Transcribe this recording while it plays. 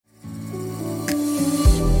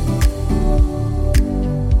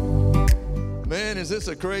is this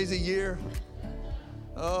a crazy year?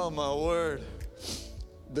 Oh, my word.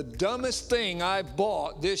 The dumbest thing I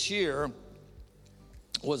bought this year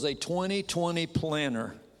was a 2020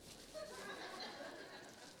 planner.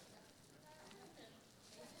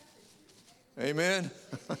 Amen.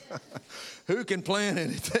 Who can plan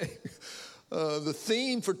anything? The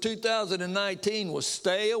theme for 2019 was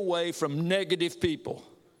stay away from negative people.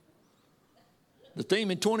 The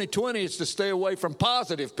theme in 2020 is to stay away from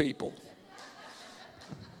positive people.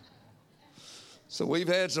 So we've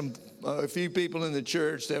had a few people in the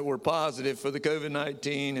church that were positive for the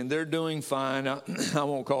COVID-19, and they're doing fine. I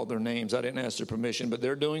won't call their names. I didn't ask their permission, but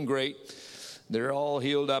they're doing great. They're all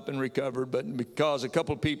healed up and recovered, but because a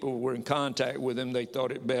couple of people were in contact with them, they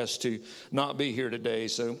thought it best to not be here today.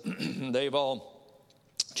 So they've all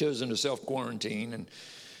chosen to self-quarantine,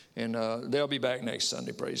 and they'll be back next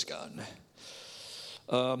Sunday, praise God.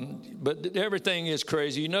 But everything is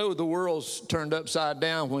crazy. You know, the world's turned upside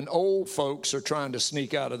down when old folks are trying to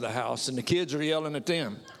sneak out of the house and the kids are yelling at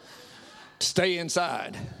them to stay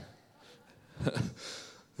inside.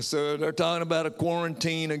 So they're talking about a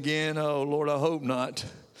quarantine again. Oh, Lord, I hope not.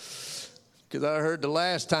 Because I heard the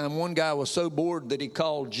last time one guy was so bored that he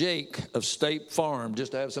called Jake of State Farm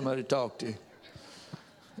just to have somebody to talk to.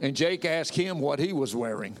 And Jake asked him what he was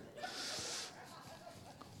wearing.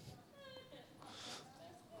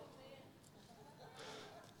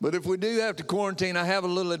 But if we do have to quarantine, I have a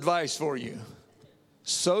little advice for you.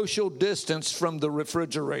 Social distance from the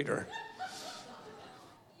refrigerator.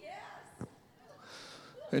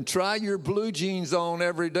 And try your blue jeans on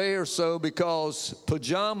every day or so, because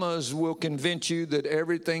pajamas will convince you that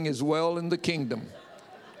everything is well in the kingdom.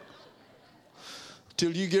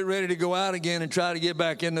 Till you get ready to go out again and try to get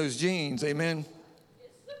back in those jeans. Amen.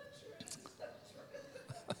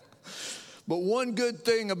 But one good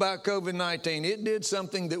thing about COVID-19, it did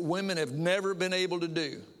something that women have never been able to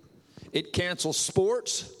do. It canceled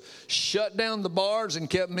sports, shut down the bars, and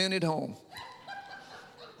kept men at home.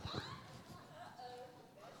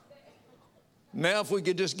 Now, if we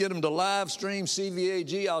could just get them to live stream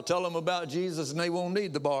CVAG, I'll tell them about Jesus and they won't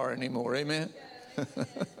need the bar anymore. Amen.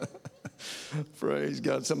 Praise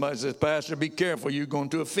God. Somebody says, Pastor, be careful. You're going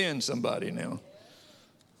to offend somebody now.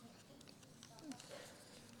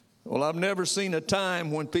 Well, I've never seen a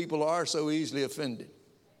time when people are so easily offended.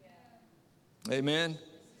 Amen.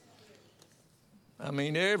 I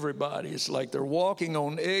mean, everybody, it's like they're walking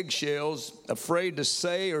on eggshells, afraid to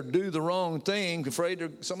say or do the wrong thing,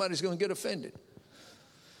 afraid somebody's going to get offended.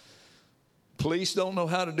 Police don't know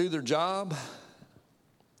how to do their job.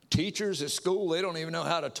 Teachers at school, they don't even know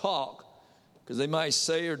how to talk because they might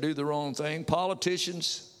say or do the wrong thing.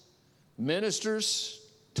 Politicians, ministers,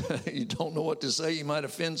 you don't know what to say. You might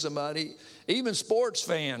offend somebody. Even sports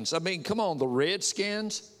fans. I mean, come on, the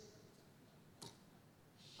Redskins.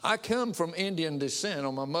 I come from Indian descent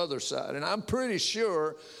on my mother's side, and I'm pretty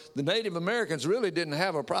sure the Native Americans really didn't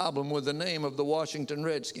have a problem with the name of the Washington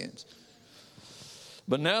Redskins.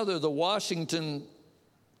 But now they're the Washington,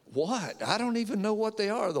 what? I don't even know what they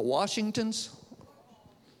are. The Washingtons?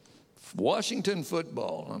 Washington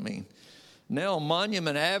football, I mean. Now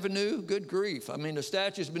Monument Avenue, good grief. I mean, the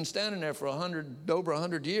statue's been standing there for over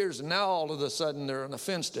 100 years, and now all of a sudden they're an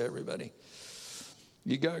offense to everybody.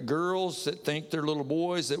 You got girls that think they're little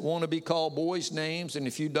boys that want to be called boys' names, and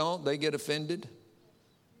if you don't, they get offended.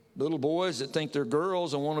 Little boys that think they're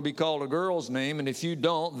girls and want to be called a girl's name, and if you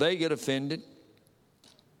don't, they get offended.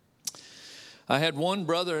 I had one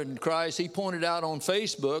brother in Christ, he pointed out on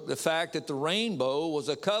Facebook the fact that the rainbow was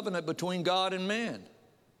a covenant between God and man,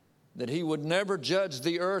 that he would never judge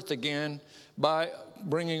the earth again by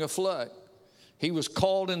bringing a flood. He was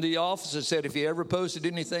called into the office and said if he ever posted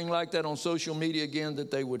anything like that on social media again, that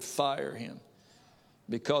they would fire him,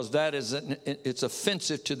 because that is it's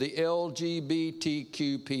offensive to the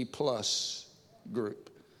LGBTQP plus group.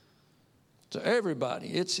 So everybody,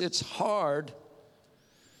 it's hard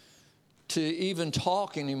to even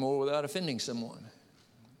talk anymore without offending someone.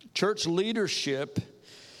 Church leadership,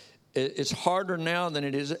 it's harder now than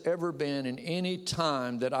it has ever been in any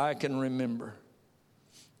time that I can remember.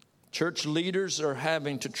 Church leaders are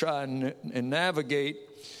having to try and navigate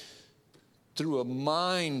through a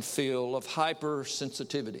minefield of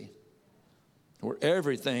hypersensitivity where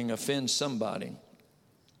everything offends somebody.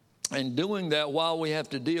 And doing that while we have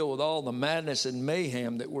to deal with all the madness and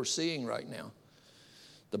mayhem that we're seeing right now.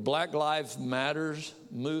 The Black Lives Matter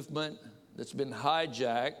movement that's been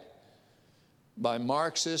hijacked by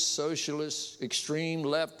Marxist, socialist, extreme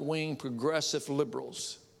left-wing, progressive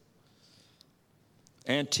liberals.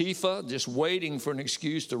 Antifa, just waiting for an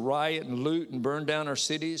excuse to riot and loot and burn down our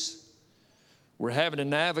cities. We're having to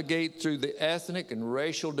navigate through the ethnic and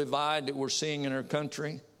racial divide that we're seeing in our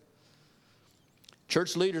country.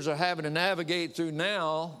 Church leaders are having to navigate through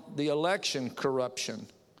now the election corruption.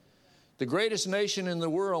 The greatest nation in the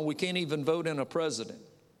world, we can't even vote in a president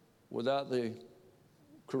without the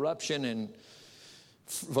corruption and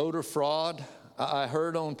voter fraud. I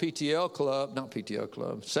heard on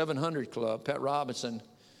 700 Club, Pat Robinson,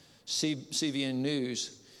 CVN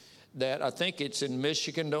News, that I think it's in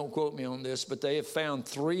Michigan, don't quote me on this, but they have found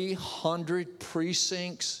 300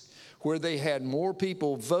 precincts where they had more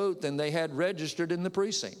people vote than they had registered in the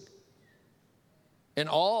precinct. And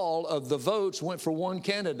all of the votes went for one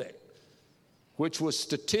candidate, which was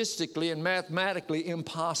statistically and mathematically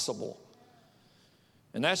impossible.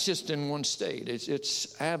 And that's just in one state.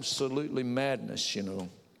 It's absolutely madness, you know.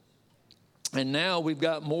 And now we've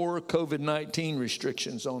got more COVID-19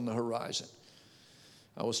 restrictions on the horizon.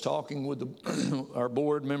 I was talking with our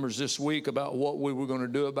board members this week about what we were going to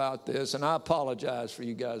do about this, and I apologize for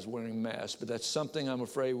you guys wearing masks, but that's something I'm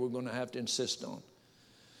afraid we're going to have to insist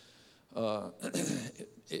on.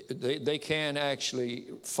 They can actually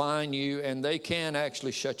fine you, and they can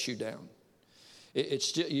actually shut you down.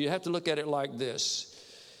 You have to look at it like this.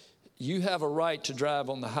 You have a right to drive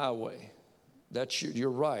on the highway. That's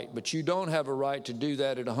your right, but you don't have a right to do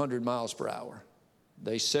that at 100 miles per hour.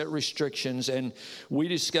 They set restrictions, and we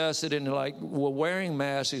discuss it, and like, well, wearing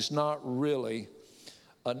masks is not really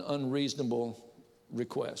an unreasonable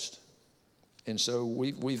request. And so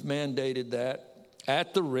we've mandated that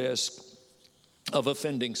at the risk of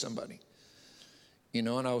offending somebody. You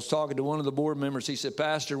know, and I was talking to one of the board members. He said,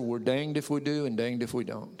 Pastor, we're danged if we do and danged if we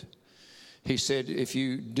don't. He said, if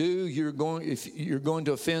you do, you're going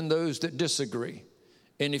to offend those that disagree.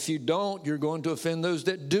 And if you don't, you're going to offend those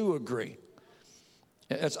that do agree.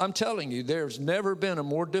 I'm telling you, there's never been a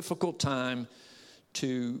more difficult time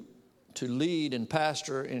to lead and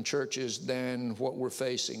pastor in churches than what we're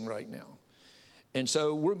facing right now. And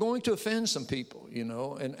so we're going to offend some people, you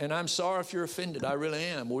know, and I'm sorry if you're offended. I really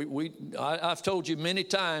am. I've told you many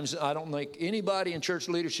times, I don't think anybody in church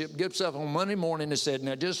leadership gets up on Monday morning and said,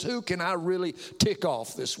 now just who can I really tick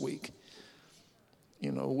off this week?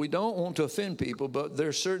 You know, we don't want to offend people, but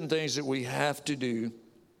there's certain things that we have to do.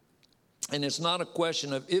 And it's not a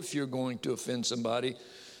question of if you're going to offend somebody,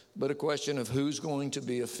 but a question of who's going to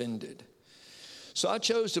be offended. So I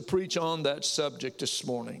chose to preach on that subject this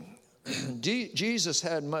morning. Jesus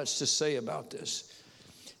had much to say about this.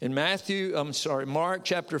 In Mark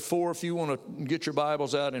chapter 4, if you want to get your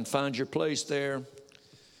Bibles out and find your place there,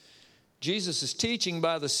 Jesus is teaching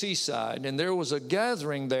by the seaside, and there was a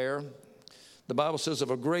gathering there, the Bible says,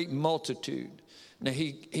 of a great multitude. Now,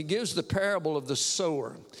 he gives the parable of the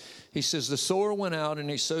sower. He says, the sower went out and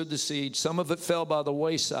he sowed the seed. Some of it fell by the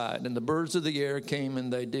wayside, and the birds of the air came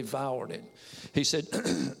and they devoured it. He said,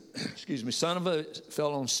 some of it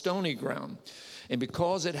fell on stony ground. And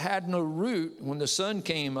because it had no root, when the sun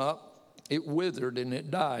came up, it withered and it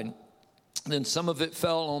died. Then some of it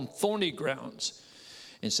fell on thorny grounds.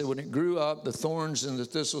 And so when it grew up, the thorns and the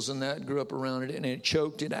thistles and that grew up around it, and it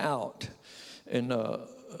choked it out. And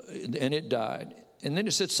it died. And then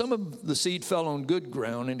it said some of the seed fell on good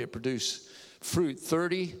ground, and it produced fruit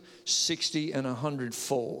 30, 60, and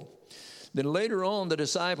 100-fold. Then later on, the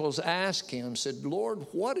disciples asked him, said, Lord,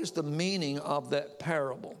 what is the meaning of that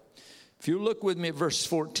parable? If you look with me at verse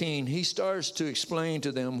 14, he starts to explain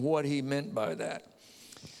to them what he meant by that.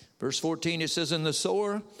 Verse 14, it says, and the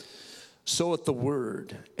sower soweth the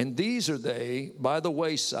word, and these are they by the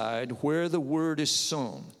wayside where the word is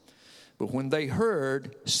sown. But when they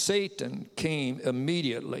heard, Satan came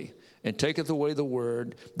immediately and taketh away the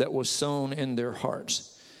word that was sown in their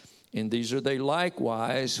hearts. And these are they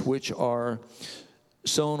likewise which are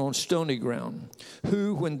sown on stony ground,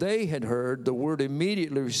 who, when they had heard the word,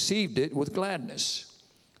 immediately received it with gladness.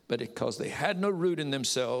 But because they had no root in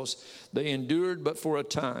themselves, they endured but for a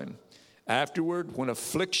time. Afterward, when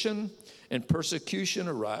affliction and persecution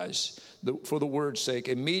arise for the word's sake,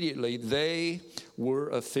 immediately they were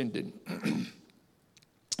offended.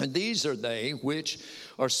 And these are they which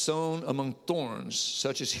are sown among thorns,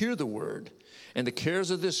 such as hear the word, and the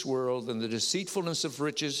cares of this world and the deceitfulness of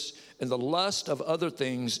riches and the lust of other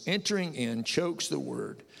things entering in chokes the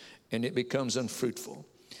word, and it becomes unfruitful.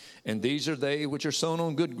 And these are they which are sown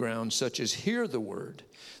on good ground, such as hear the word.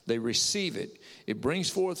 They receive it. It brings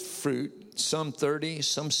forth fruit, some 30,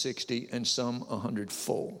 some 60, and some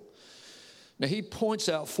 100-fold. Now, he points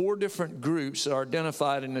out 4 different groups that are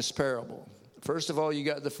identified in this parable. First of all, you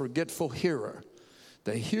got the forgetful hearer.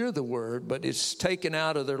 They hear the word, but it's taken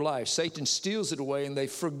out of their life. Satan steals it away, and they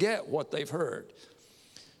forget what they've heard.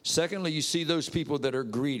 Secondly, you see those people that are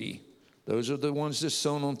greedy, Those are the ones that's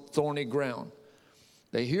sown on thorny ground.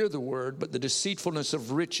 They hear the word, but the deceitfulness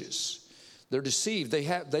of riches. They're deceived.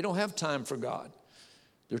 They don't have time for God.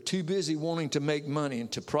 They're too busy wanting to make money and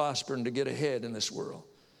to prosper and to get ahead in this world.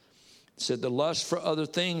 It said the lust for other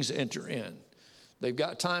things enter in. They've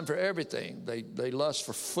got time for everything. They lust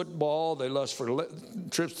for football. They lust for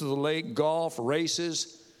trips to the lake, golf,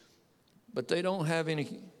 races. But they don't have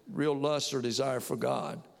any real lust or desire for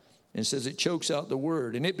God. And it says it chokes out the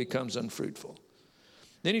word and it becomes unfruitful.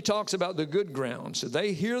 Then he talks about the good ground. So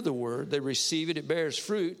they hear the word, they receive it, it bears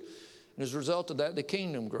fruit. And as a result of that, the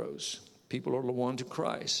kingdom grows. People are won to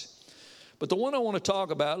Christ. But the one I want to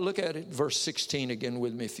talk about, look at it, verse 16 again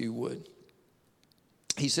with me if you would.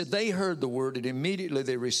 He said, they heard the word and immediately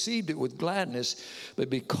they received it with gladness, but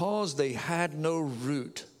because they had no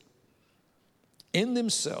root in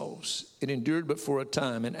themselves, it endured but for a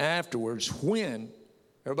time. And afterwards, when,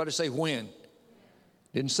 everybody say when.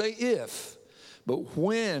 Didn't say if, but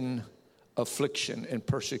when affliction and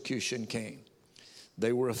persecution came,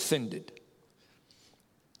 they were offended.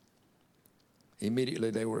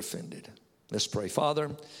 Immediately they were offended. Let's pray.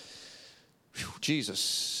 Father,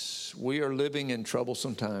 Jesus, we are living in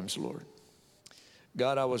troublesome times, Lord.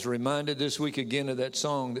 God, I was reminded this week again of that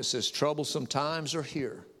song that says, troublesome times are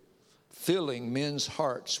here, filling men's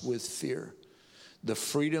hearts with fear. The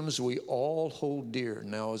freedoms we all hold dear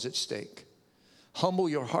now is at stake. Humble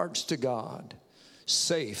your hearts to God,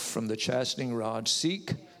 safe from the chastening rod.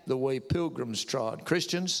 Seek the way pilgrims trod.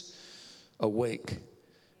 Christians, awake.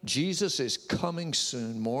 Jesus is coming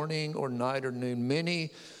soon, morning or night or noon.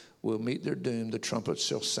 Many will meet their doom. The trumpets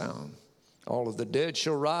shall sound. All of the dead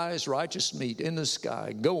shall rise, righteous meet in the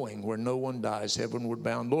sky, going where no one dies, heavenward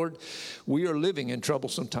bound. Lord, we are living in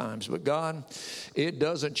troublesome times, but God, it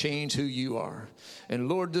doesn't change who you are. And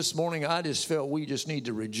Lord, this morning I just felt we just need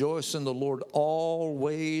to rejoice in the Lord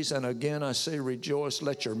always. And again, I say rejoice.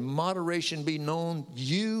 Let your moderation be known.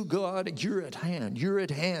 You, God, you're at hand. You're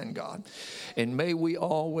at hand, God. And may we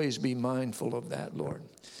always be mindful of that, Lord.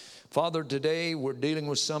 Father, today we're dealing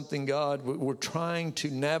with something, God. We're trying to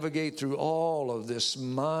navigate through all of this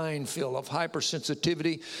minefield of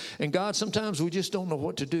hypersensitivity. And God, sometimes we just don't know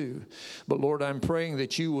what to do. But Lord, I'm praying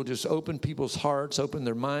that you will just open people's hearts, open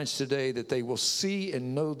their minds today, that they will see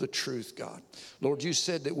and know the truth, God. Lord, you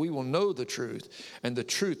said that we will know the truth, and the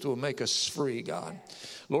truth will make us free, God.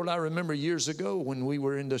 Lord, I remember years ago when we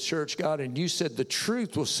were in the church, God, and you said the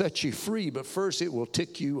truth will set you free, but first it will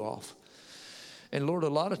tick you off. And Lord, a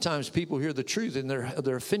lot of times people hear the truth and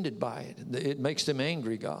they're offended by it. It makes them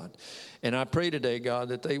angry, God. And I pray today, God,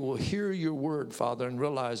 that they will hear your word, Father, and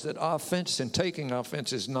realize that offense and taking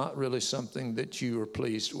offense is not really something that you are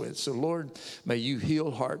pleased with. So, Lord, may you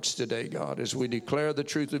heal hearts today, God, as we declare the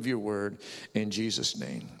truth of your word in Jesus'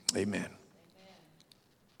 name. Amen.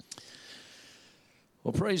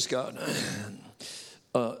 Well, praise God.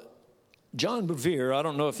 John Bevere, I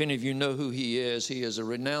don't know if any of you know who he is. He is a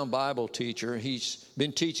renowned Bible teacher. He's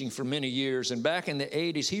been teaching for many years. And back in the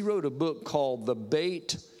 80s, he wrote a book called The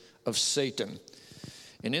Bait of Satan.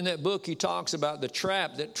 And in that book, he talks about the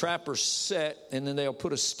trap that trappers set, and then they'll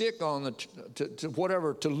put a stick on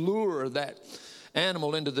to lure that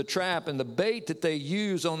animal into the trap. And the bait that they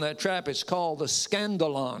use on that trap is called the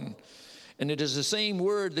scandalon. And it is the same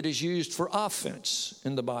word that is used for offense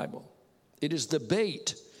in the Bible. It is the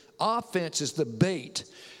bait. Offense is the bait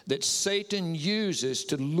that Satan uses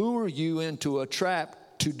to lure you into a trap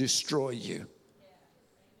to destroy you.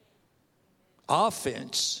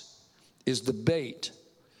 Offense is the bait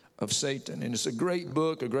of Satan. And it's a great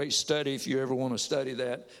book, a great study if you ever want to study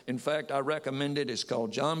that. In fact, I recommend it. It's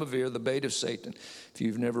called John Bevere, The Bait of Satan. If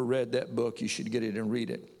you've never read that book, you should get it and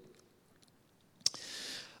read it.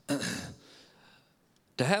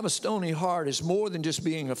 To have a stony heart is more than just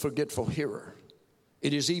being a forgetful hearer.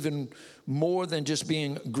 It is even more than just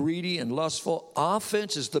being greedy and lustful.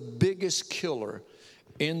 Offense is the biggest killer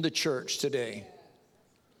in the church today.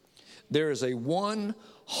 There is a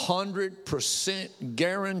 100%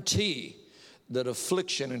 guarantee that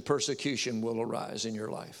affliction and persecution will arise in your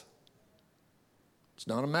life. It's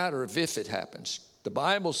not a matter of if it happens. The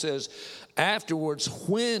Bible says afterwards,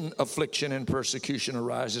 when affliction and persecution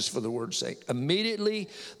arises for the word's sake, immediately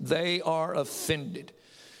they are offended.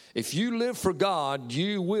 If you live for God,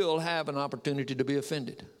 you will have an opportunity to be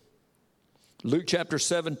offended. Luke chapter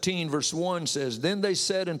 17, verse 1 says, Then they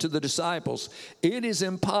said unto the disciples, It is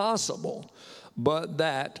impossible, but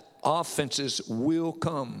that offenses will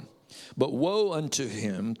come. But woe unto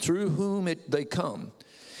him through whom they come.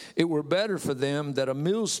 It were better for them that a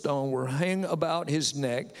millstone were hung about his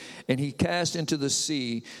neck, and he cast into the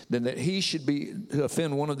sea, than that he should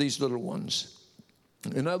offend one of these little ones.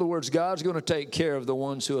 In other words, God's going to take care of the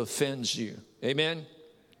ones who offends you. Amen?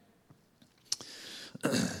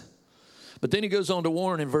 But then he goes on to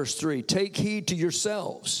warn in verse 3, take heed to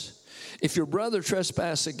yourselves. If your brother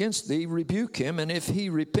trespass against thee, rebuke him, and if he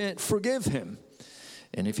repent, forgive him.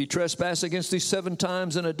 And if he trespass against thee 7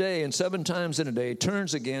 times in a day, and 7 times in a day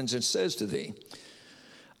turns again and says to thee,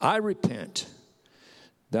 I repent,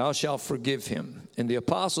 thou shalt forgive him. And the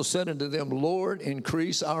apostle said unto them, Lord,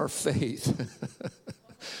 increase our faith.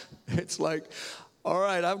 It's like, all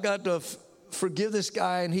right, I've got to forgive this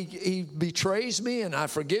guy, and he betrays me, and I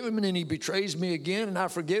forgive him, and then he betrays me again, and I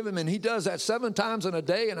forgive him, and he does that 7 times in a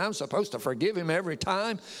day, and I'm supposed to forgive him every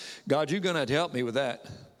time. God, you're going to have to help me with that.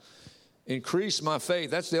 Increase my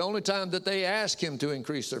faith. That's the only time that they ask him to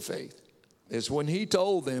increase their faith, is when he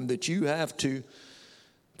told them that you have to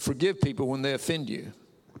forgive people when they offend you.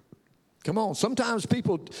 Come on, sometimes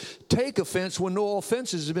people take offense when no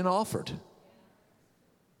offenses have been offered.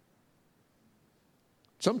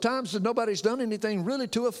 Sometimes nobody's done anything really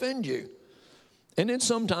to offend you. And then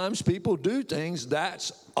sometimes people do things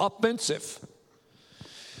that's offensive.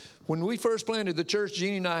 When we first planted the church,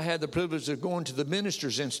 Jeannie and I had the privilege of going to the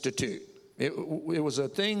Ministers Institute. It was a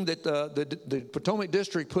thing that the Potomac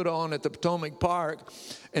District put on at the Potomac Park,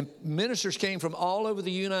 and ministers came from all over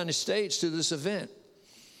the United States to this event.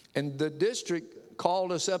 And the district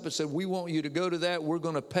called us up and said, we want you to go to that. We're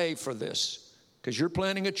going to pay for this because you're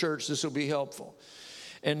planting a church. This will be helpful.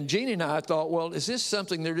 And Jeannie and I thought, well, is this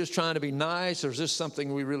something they're just trying to be nice, or is this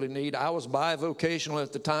something we really need? I was bivocational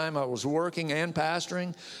at the time. I was working and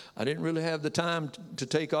pastoring. I didn't really have the time to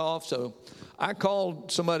take off. So I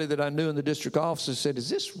called somebody that I knew in the district office and said,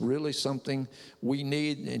 is this really something we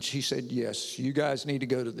need? And she said, yes, you guys need to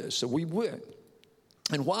go to this. So we went.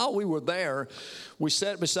 And while we were there, we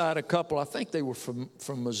sat beside a couple. I think they were from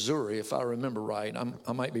Missouri, if I remember right.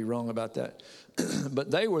 I might be wrong about that.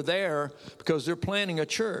 But they were there because they're planning a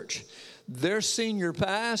church. Their senior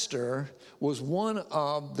pastor was one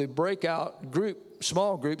of the breakout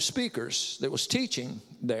small group speakers that was teaching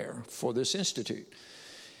there for this institute.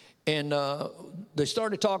 And they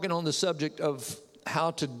started talking on the subject of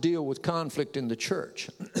how to deal with conflict in the church.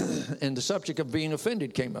 And the subject of being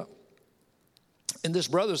offended came up. And this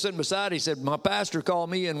brother sitting beside, he said, my pastor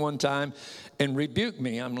called me in one time and rebuked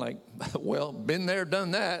me. I'm like, well, been there,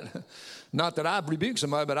 done that. Not that I've rebuked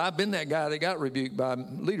somebody, but I've been that guy that got rebuked by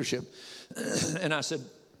leadership. And I said,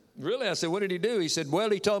 really? I said, what did he do? He said,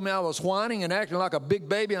 well, he told me I was whining and acting like a big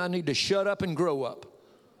baby. I need to shut up and grow up.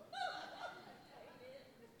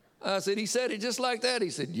 I said, he said it just like that.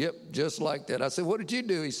 He said, yep, just like that. I said, what did you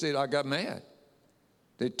do? He said, I got mad.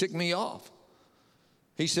 They ticked me off.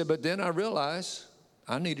 He said, but then I realized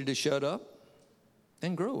I needed to shut up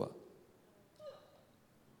and grow up.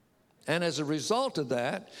 And as a result of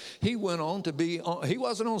that, he went on to he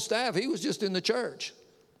wasn't on staff. He was just in the church.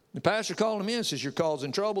 The pastor called him in and says, you're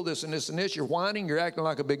causing trouble, this and this and this. You're whining. You're acting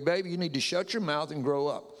like a big baby. You need to shut your mouth and grow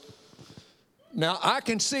up. Now, I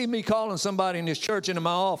can see me calling somebody in this church into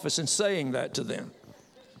my office and saying that to them.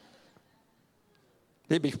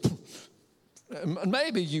 They'd be,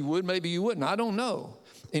 maybe you would, maybe you wouldn't. I don't know.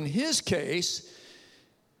 In his case,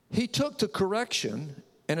 he took the correction,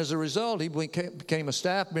 and as a result, he became a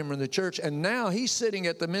staff member in the church, and now he's sitting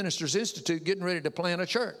at the Ministers Institute getting ready to plant a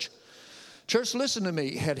church. Church, listen to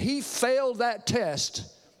me. Had he failed that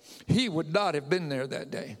test, he would not have been there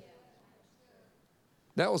that day.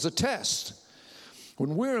 That was a test.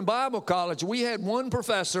 When we were in Bible college, we had one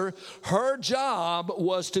professor. Her job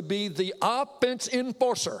was to be the offense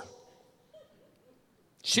enforcer.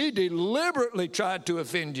 She deliberately tried to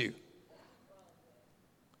offend you.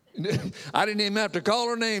 I didn't even have to call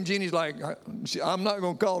her name. Jeannie's like, I'm not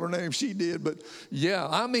going to call her name. She did. But yeah,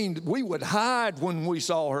 I mean, we would hide when we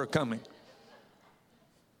saw her coming.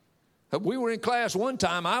 We were in class one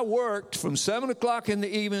time. I worked from 7 o'clock in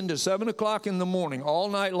the evening to 7 o'clock in the morning, all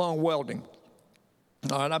night long welding.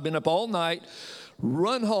 All right, I've been up all night,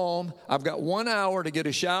 run home. I've got 1 hour to get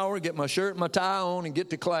a shower, get my shirt and my tie on, and get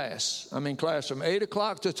to class. I'm in class from 8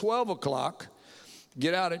 o'clock to 12 o'clock.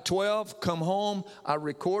 Get out at 12, come home. I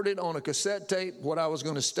recorded on a cassette tape what I was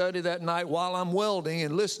going to study that night while I'm welding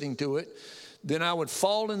and listening to it. Then I would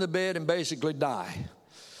fall in the bed and basically die.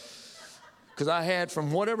 Because I had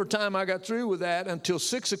from whatever time I got through with that until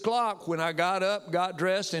 6 o'clock when I got up, got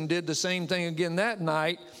dressed, and did the same thing again that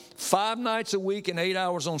night, 5 nights a week and 8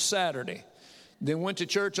 hours on Saturday. Then went to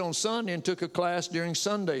church on Sunday and took a class during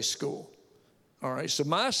Sunday school. All right, so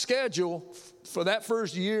my schedule for that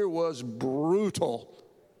first year was brutal.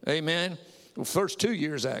 Amen. Well, first 2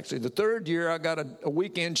 years, actually. The third year, I got a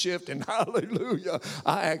weekend shift, and hallelujah,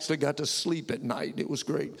 I actually got to sleep at night. It was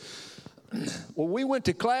great. Well, we went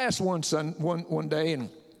to class one day, and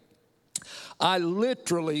I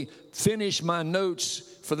literally finished my notes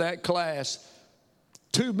for that class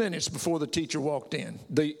 2 minutes before the teacher walked in,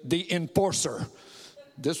 the enforcer.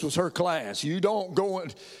 This was her class. You don't go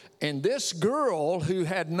in. And this girl who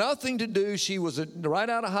had nothing to do, she was right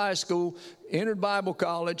out of high school, entered Bible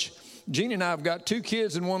college. Jeannie and I have got 2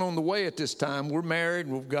 kids and one on the way at this time. We're married.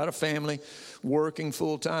 We've got a family, working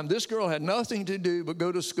full time. This girl had nothing to do but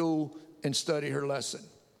go to school and study her lesson.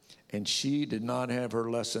 And she did not have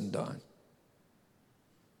her lesson done.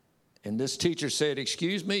 And this teacher said,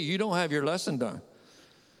 "Excuse me, you don't have your lesson done."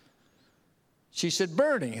 She said,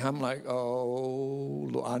 "Bernie." I'm like,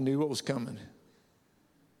 oh, I knew what was coming.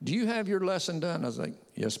 "Do you have your lesson done?" I was like,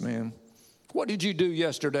 "Yes, ma'am." "What did you do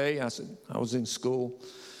yesterday?" I said, "I was in school."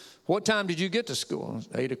 "What time did you get to school?" I was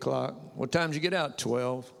 8 o'clock. "What time did you get out?"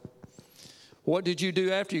 12. "What did you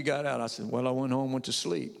do after you got out?" I said, "Well, I went home, went to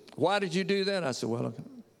sleep." "Why did you do that?" I said, "Well,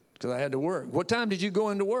 because I had to work." "What time did you go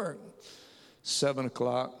into work?" 7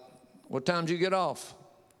 o'clock. "What time did you get off?"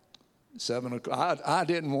 7 o'clock. I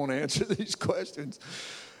didn't want to answer these questions.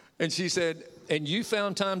 And she said, "And you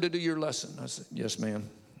found time to do your lesson?" I said, "Yes, ma'am."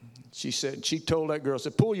 She told that girl,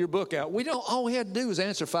 said, "Pull your book out." All we had to do was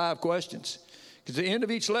answer 5 questions. Because at the end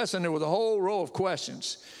of each lesson, there was a whole row of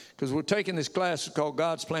questions. Because we're taking this class called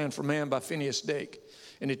God's Plan for Man by Phineas Dake.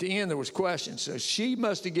 And at the end, there was questions. So she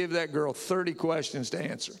must have given that girl 30 questions to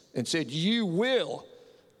answer and said, "You will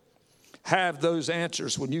have those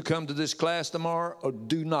answers when you come to this class tomorrow, or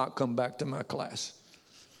do not come back to my class."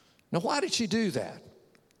 Now, why did she do that?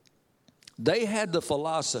 They had the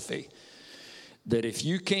philosophy that if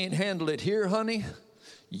you can't handle it here, honey,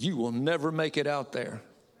 you will never make it out there.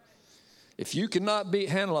 If you cannot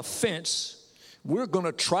handle offense, we're going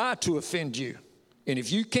to try to offend you. And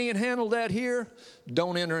if you can't handle that here,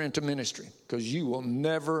 don't enter into ministry, because you will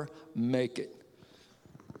never make it.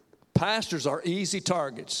 Pastors are easy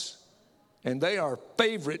targets. And they are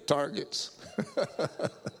favorite targets.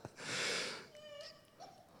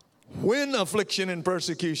 When affliction and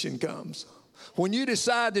persecution comes, when you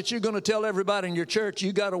decide that you're going to tell everybody in your church,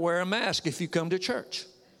 you got to wear a mask if you come to church.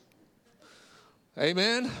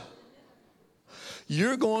 Amen?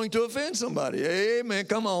 You're going to offend somebody. Amen.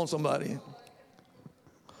 Come on, somebody.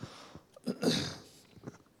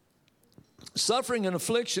 Suffering and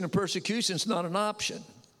affliction and persecution is not an option.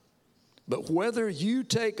 But whether you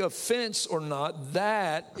take offense or not,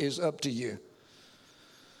 that is up to you.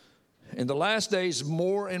 In the last days,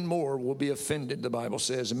 more and more will be offended, the Bible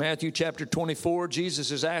says. In Matthew chapter 24,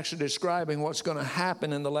 Jesus is actually describing what's going to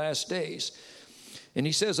happen in the last days. And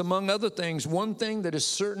he says, among other things, one thing that is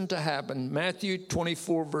certain to happen, Matthew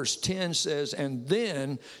 24 verse 10 says, "And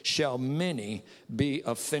then shall many be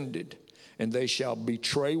offended, and they shall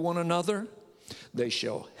betray one another, they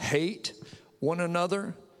shall hate one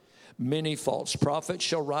another. Many false prophets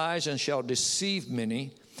shall rise and shall deceive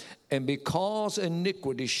many, and because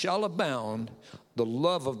iniquity shall abound, the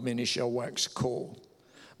love of many shall wax cold.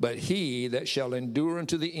 But he that shall endure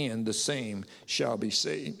unto the end, the same shall be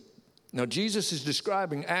saved." Now, Jesus is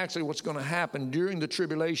describing actually what's going to happen during the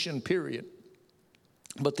tribulation period.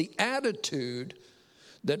 But the attitude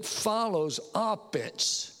that follows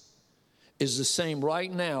offense is the same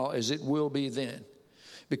right now as it will be then.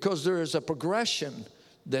 Because there is a progression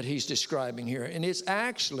that he's describing here. And it's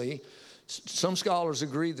actually, some scholars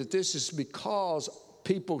agree that this is because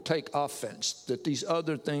people take offense, that these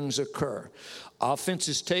other things occur. Offense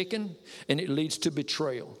is taken, and it leads to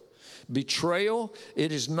betrayal. Betrayal,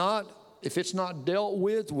 if it's not dealt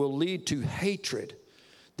with, will lead to hatred.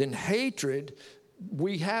 Then hatred,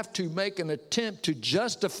 we have to make an attempt to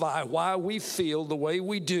justify why we feel the way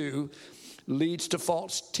we do, leads to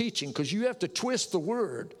false teaching. Because you have to twist the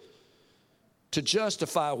word to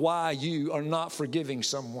justify why you are not forgiving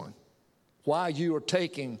someone, why you are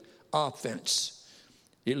taking offense.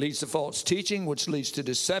 It leads to false teaching, which leads to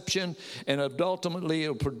deception, and ultimately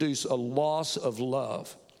it'll produce a loss of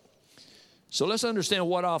love. So let's understand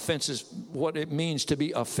what offense is, what it means to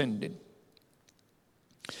be offended.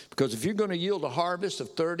 Because if you're going to yield a harvest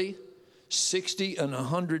of 30, 60, and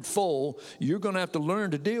 100-fold, you're going to have to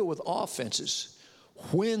learn to deal with offenses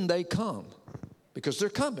when they come, because they're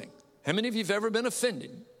coming. How many of you have ever been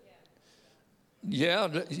offended?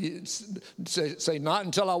 Yeah, say not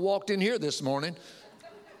until I walked in here this morning.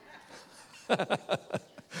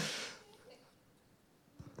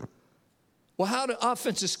 Well, how do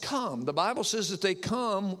offenses come? The Bible says that they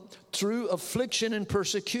come through affliction and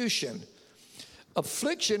persecution.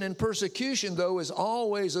 Affliction and persecution, though, is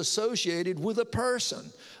always associated with a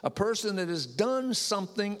person that has done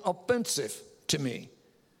something offensive to me.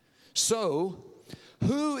 So,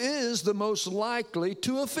 who is the most likely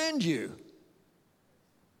to offend you?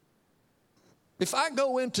 If I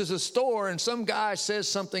go into the store and some guy says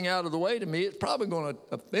something out of the way to me, it's probably going to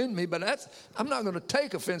offend me, but I'm not going to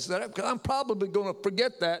take offense to that because I'm probably going to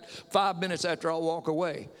forget that 5 minutes after I walk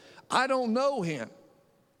away. I don't know him.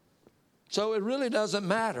 So it really doesn't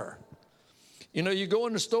matter. You know, you go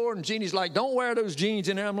in the store and Jeannie's like, don't wear those jeans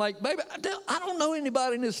in there. I'm like, baby, I don't know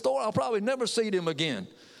anybody in this store. I'll probably never see them again.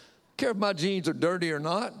 Care if my jeans are dirty or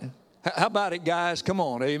not. How about it, guys? Come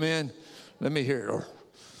on, amen. Let me hear it.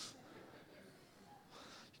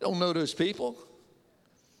 Don't know those people,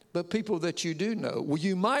 but people that you do know. Well,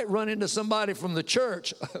 you might run into somebody from the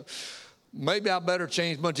church. Maybe I better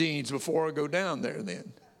change my jeans before I go down there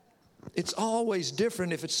then. It's always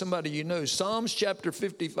different if it's somebody you know. Psalms chapter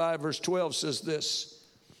 55 verse 12 says this,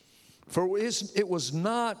 for it was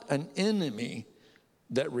not an enemy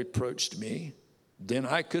that reproached me, then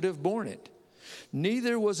I could have borne it.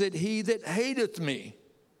 Neither was it he that hateth me,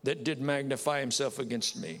 that did magnify himself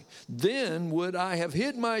against me. Then would I have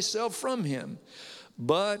hid myself from him.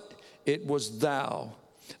 But it was thou,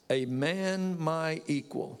 a man my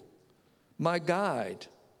equal, my guide,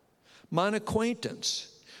 mine acquaintance.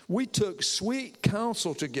 We took sweet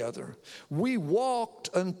counsel together. We walked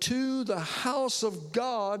unto the house of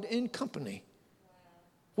God in company.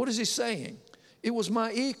 What is he saying? It was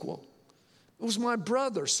my equal. It was my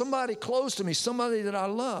brother, somebody close to me, somebody that I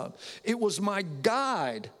love. It was my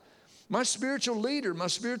guide, my spiritual leader, my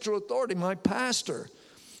spiritual authority, my pastor.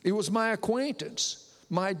 It was my acquaintance,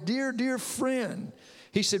 my dear, dear friend.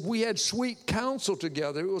 He said, we had sweet counsel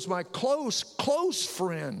together. It was my close, close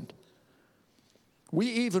friend. We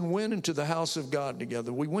even went into the house of God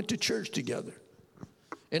together. We went to church together.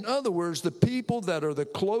 In other words, the people that are the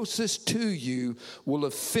closest to you will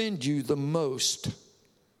offend you the most.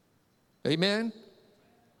 Amen?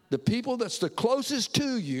 The people that's the closest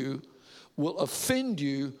to you will offend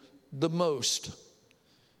you the most.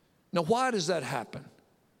 Now, why does that happen?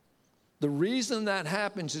 The reason that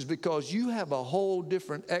happens is because you have a whole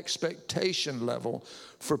different expectation level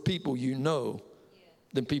for people you know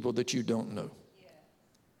than people that you don't know.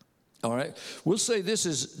 All right? We'll say this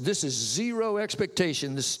is zero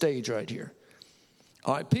expectation, this stage right here.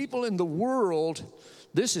 All right, people in the world,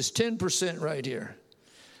 this is 10% right here.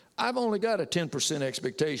 I've only got a 10%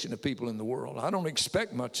 expectation of people in the world. I don't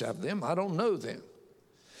expect much of them. I don't know them.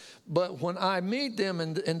 But when I meet them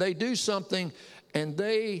and they do something, and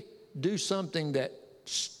they do something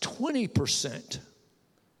that's 20%,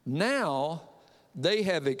 now they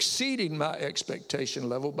have exceeded my expectation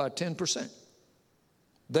level by 10%.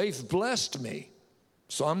 They've blessed me,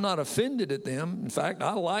 so I'm not offended at them. In fact,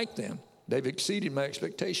 I like them. They've exceeded my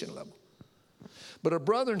expectation level. But a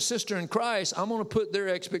brother and sister in Christ, I'm going to put their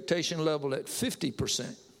expectation level at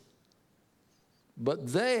 50%.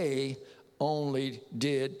 But they only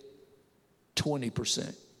did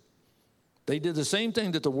 20%. They did the same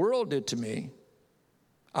thing that the world did to me.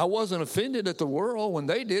 I wasn't offended at the world when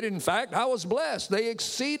they did it. In fact, I was blessed. They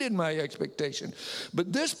exceeded my expectation.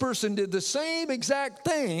 But this person did the same exact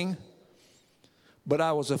thing, but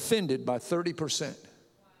I was offended by 30%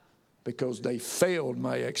 because they failed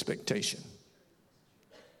my expectation.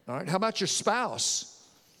 All right, how about your spouse?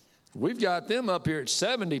 We've got them up here at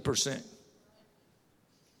 70%.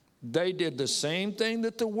 They did the same thing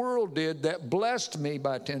that the world did that blessed me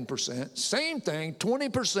by 10%. Same thing,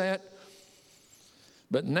 20%.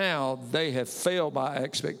 But now they have failed my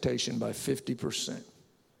expectation by 50%.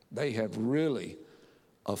 They have really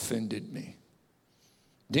offended me.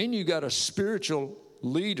 Then you got a spiritual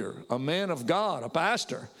leader, a man of God, a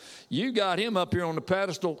pastor. You got him up here on the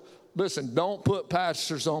pedestal. Listen, don't put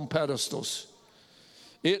pastors on pedestals.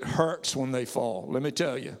 It hurts when they fall, let me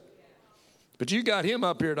tell you. But you got him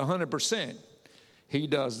up here at 100%. He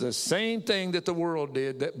does the same thing that the world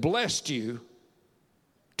did that blessed you,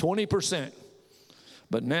 20%.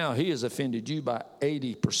 But now he has offended you by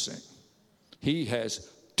 80%. He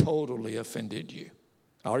has totally offended you.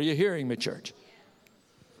 Are you hearing me, church?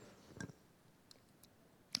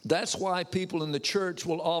 That's why people in the church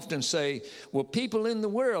will often say, well, people in the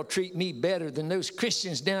world treat me better than those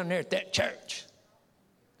Christians down there at that church.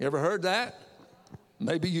 You ever heard that?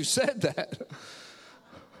 Maybe you said that.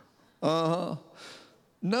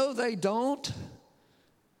 No, they don't.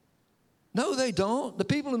 No, they don't. The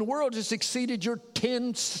people in the world just exceeded your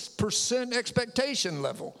 10% expectation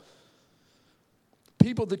level.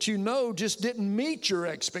 People that you know just didn't meet your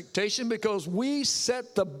expectation because we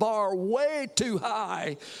set the bar way too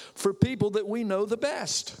high for people that we know the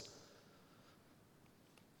best.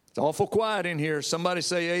 It's awful quiet in here. Somebody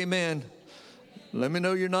say amen. Let me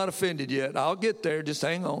know you're not offended yet. I'll get there. Just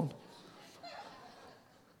hang on.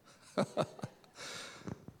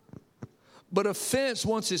 But offense,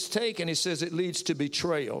 once it's taken, he says it leads to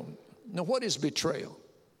betrayal. Now, what is betrayal?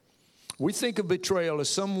 We think of betrayal as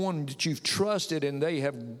someone that you've trusted and they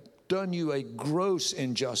have done you a gross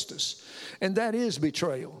injustice. And that is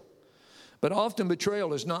betrayal. But often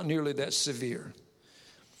betrayal is not nearly that severe.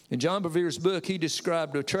 In John Bevere's book, he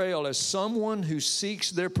described betrayal as someone who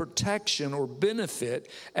seeks their protection or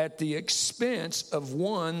benefit at the expense of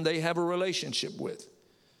one they have a relationship with.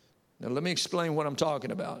 Now, let me explain what I'm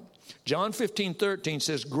talking about. John 15:13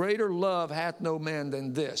 says, greater love hath no man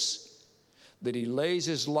than this, that he lays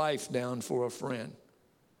his life down for a friend.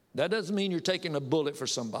 That doesn't mean you're taking a bullet for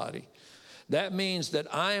somebody. That means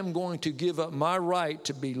that I am going to give up my right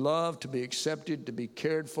to be loved, to be accepted, to be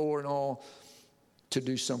cared for and all, to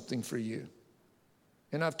do something for you.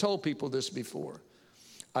 And I've told people this before.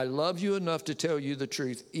 I love you enough to tell you the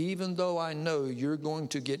truth, even though I know you're going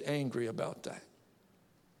to get angry about that.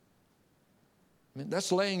 I mean,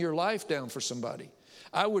 that's laying your life down for somebody.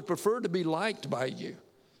 I would prefer to be liked by you.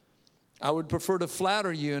 I would prefer to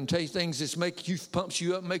flatter you and tell you things that pumps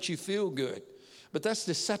you up, makes you feel good. But that's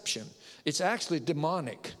deception. It's actually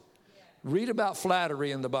demonic. Read about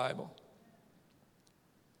flattery in the Bible.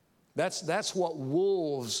 That's what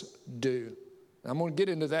wolves do. I'm going to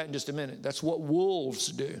get into that in just a minute. That's what wolves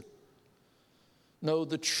do. No,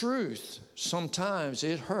 the truth, sometimes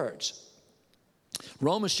it hurts.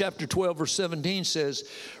 Romans chapter 12, verse 17 says,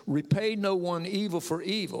 repay no one evil for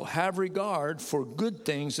evil. Have regard for good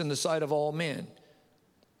things in the sight of all men.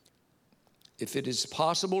 If it is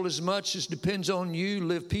possible, as much as depends on you,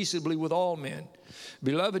 live peaceably with all men.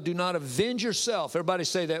 Beloved, do not avenge yourself. Everybody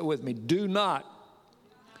say that with me. Do not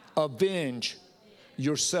avenge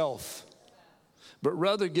yourself, but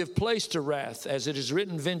rather give place to wrath. As it is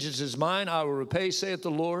written, vengeance is mine, I will repay, saith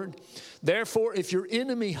the Lord. Therefore, if your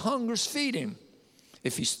enemy hungers, feed him.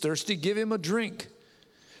 If he's thirsty, give him a drink.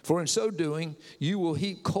 For in so doing, you will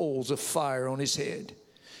heap coals of fire on his head.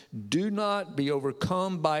 Do not be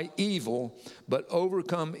overcome by evil, but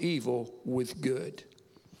overcome evil with good.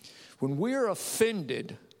 When we're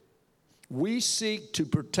offended, we seek to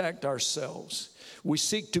protect ourselves. We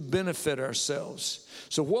seek to benefit ourselves.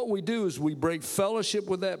 So what we do is we break fellowship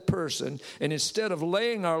with that person, and instead of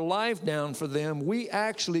laying our life down for them, we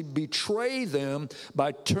actually betray them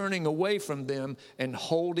by turning away from them and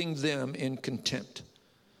holding them in contempt.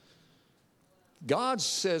 God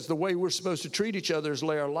says the way we're supposed to treat each other is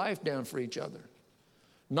lay our life down for each other.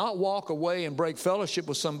 Not walk away and break fellowship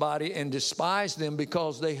with somebody and despise them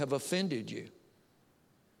because they have offended you.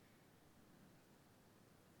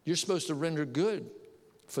 You're supposed to render good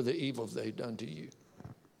for the evil they've done to you,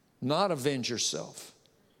 not avenge yourself.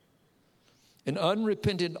 An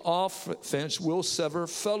unrepentant offense will sever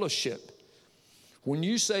fellowship. When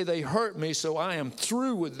you say they hurt me, so I am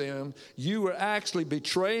through with them, you are actually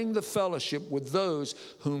betraying the fellowship with those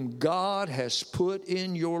whom God has put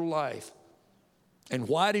in your life. And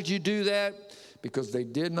why did you do that? Because they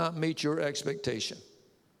did not meet your expectation.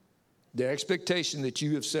 The expectation that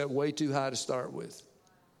you have set way too high to start with.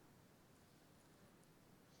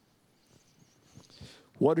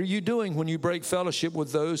 What are you doing when you break fellowship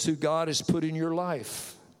with those who God has put in your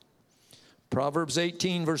life? Proverbs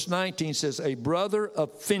 18, verse 19 says, a brother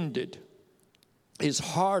offended is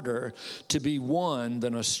harder to be won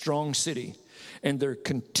than a strong city, and their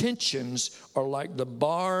contentions are like the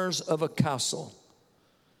bars of a castle.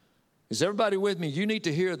 Is everybody with me? You need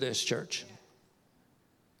to hear this, church.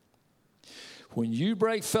 When you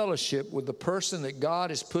break fellowship with the person that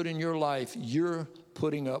God has put in your life, you're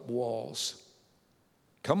putting up walls.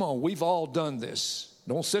 Come on, we've all done this.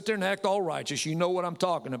 Don't sit there and act all righteous. You know what I'm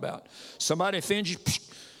talking about. Somebody offends you,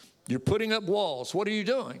 you're putting up walls. What are you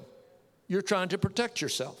doing? You're trying to protect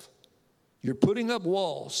yourself. You're putting up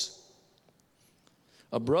walls.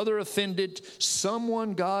 A brother offended,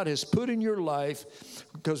 someone God has put in your life,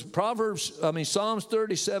 because Psalms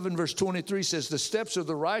 37 verse 23 says the steps of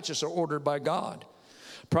the righteous are ordered by God.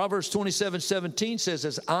 Proverbs 27:17 says,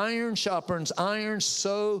 as iron sharpens iron,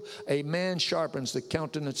 so a man sharpens the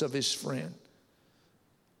countenance of his friend.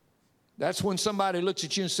 That's when somebody looks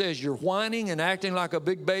at you and says, you're whining and acting like a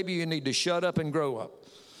big baby, you need to shut up and grow up.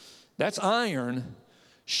 That's iron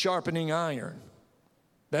sharpening iron.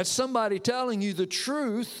 That's somebody telling you the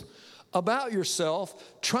truth about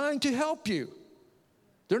yourself, trying to help you.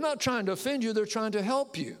 They're not trying to offend you, they're trying to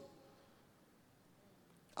help you.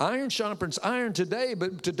 Iron sharpens iron today,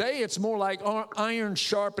 but today it's more like iron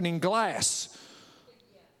sharpening glass.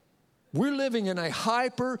 We're living in a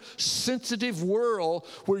hypersensitive world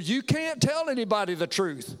where you can't tell anybody the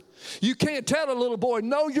truth. You can't tell a little boy,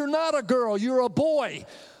 no, you're not a girl, you're a boy.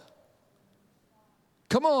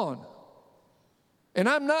 Come on. And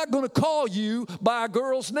I'm not going to call you by a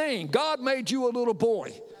girl's name. God made you a little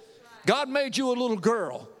boy. God made you a little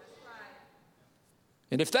girl.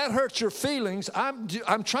 And if that hurts your feelings,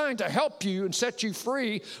 I'm trying to help you and set you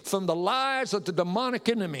free from the lies of the demonic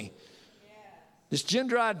enemy. This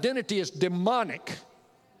gender identity is demonic.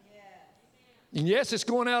 And yes, it's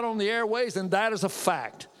going out on the airways, and that is a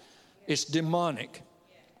fact. It's demonic.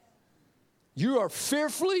 You are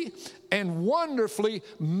fearfully and wonderfully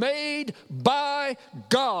made by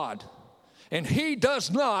God. And He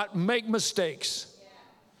does not make mistakes.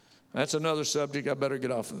 That's another subject. I better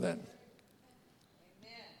get off of that.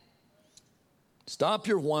 Stop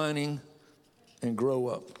your whining and grow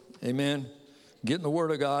up. Amen. Get in the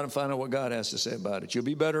Word of God and find out what God has to say about it. You'll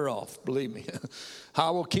be better off, believe me. I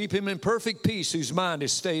will keep him in perfect peace whose mind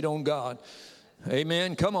is stayed on God.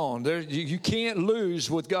 Amen. Come on. You can't lose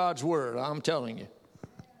with God's Word. I'm telling you.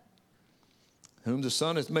 Whom the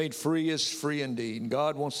Son hath made free is free indeed. And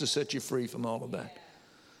God wants to set you free from all of that.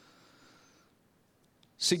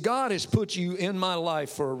 See, God has put you in my life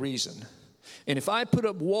for a reason. And if I put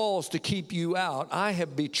up walls to keep you out, I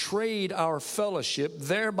have betrayed our fellowship.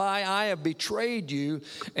 Thereby I have betrayed you,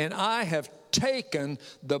 and I have taken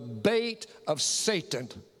the bait of Satan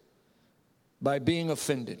by being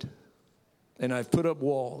offended. And I've put up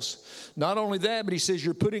walls. Not only that, but he says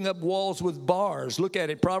you're putting up walls with bars. Look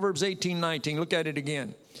at it, Proverbs 18:19. Look at it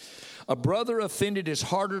again. A brother offended is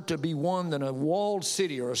harder to be won than a walled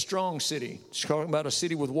city or a strong city. It's talking about a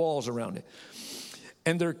city with walls around it.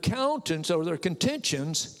 And their countenance or their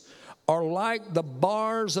contentions are like the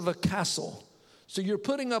bars of a castle. So you're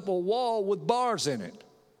putting up a wall with bars in it.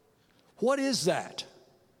 What is that?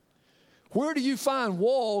 Where do you find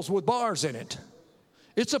walls with bars in it?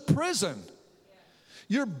 It's a prison.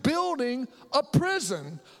 You're building a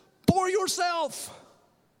prison for yourself.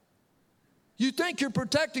 You think you're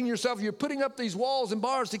protecting yourself. You're putting up these walls and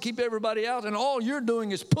bars to keep everybody out, and all you're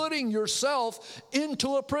doing is putting yourself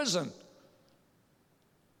into a prison.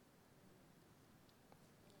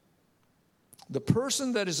 The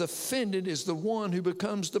person that is offended is the one who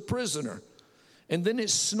becomes the prisoner. And then it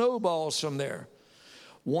snowballs from there.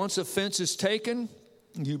 Once offense is taken,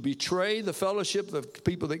 you betray the fellowship of the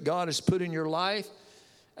people that God has put in your life.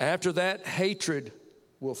 After that, hatred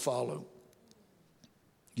will follow.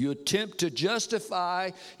 You attempt to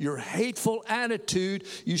justify your hateful attitude.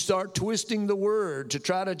 You start twisting the word to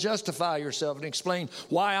try to justify yourself and explain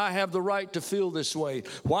why I have the right to feel this way,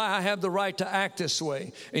 why I have the right to act this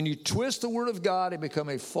way. And you twist the word of God and become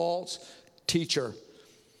a false teacher.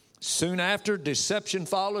 Soon after, deception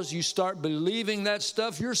follows. You start believing that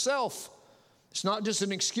stuff yourself. It's not just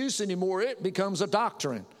an excuse anymore. It becomes a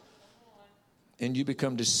doctrine. And you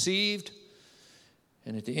become deceived.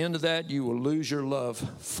 And at the end of that, you will lose your love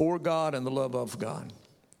for God and the love of God.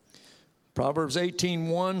 Proverbs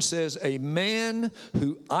 18:1 says, a man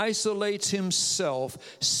who isolates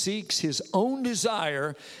himself seeks his own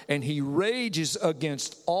desire, and he rages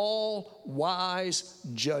against all wise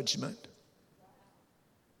judgment.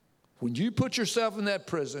 When you put yourself in that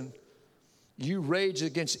prison, you rage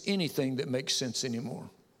against anything that makes sense anymore.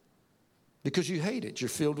 Because you hate it. You're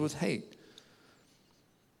filled with hate.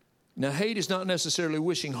 Now, hate is not necessarily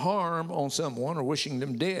wishing harm on someone or wishing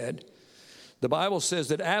them dead. The Bible says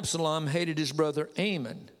that Absalom hated his brother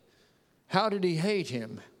Amnon. How did he hate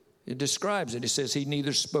him? It describes it. It says he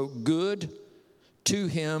neither spoke good to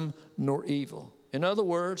him nor evil. In other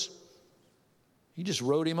words, he just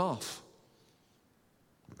wrote him off.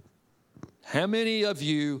 How many of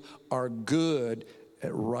you are good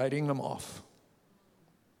at writing them off?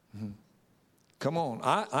 Come on,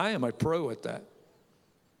 I am a pro at that.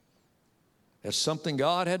 That's something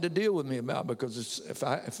God had to deal with me about, because if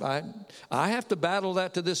I have to battle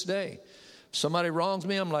that to this day. If somebody wrongs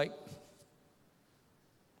me, I'm like,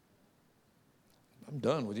 I'm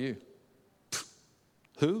done with you.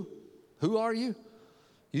 Who? Who are you?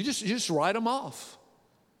 You just write them off.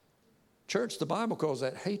 Church, the Bible calls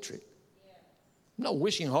that hatred. I'm not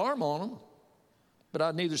wishing harm on them, but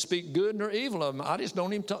I neither speak good nor evil of them. I just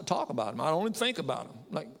don't even talk about them. I don't even think about them.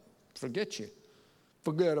 Like, forget you.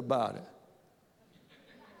 Forget about it.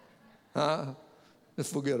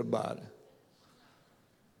 Just forget about it.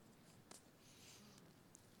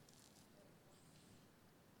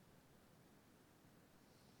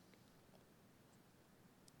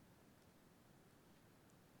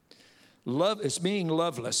 Love is being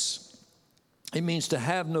loveless. It means to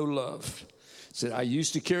have no love. It said, I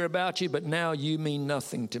used to care about you, but now you mean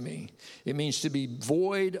nothing to me. It means to be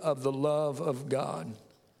void of the love of God.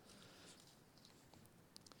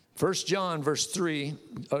 1 John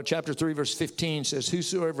chapter 3, verse 15 says,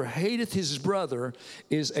 whosoever hateth his brother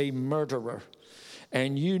is a murderer.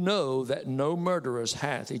 And you know that no murderers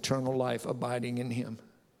hath eternal life abiding in him.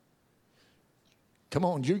 Come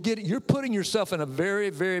on, you're putting yourself in a very,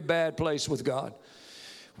 very bad place with God.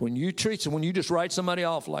 When you just write somebody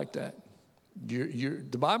off like that,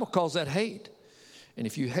 the Bible calls that hate. And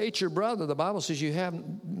if you hate your brother, the Bible says you have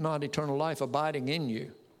not eternal life abiding in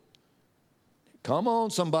you. Come on,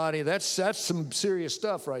 somebody. That's some serious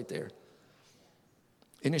stuff right there.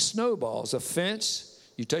 And it snowballs. Offense.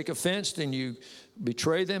 You take offense, then you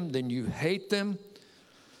betray them, then you hate them.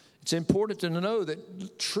 It's important to know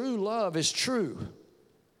that true love is true.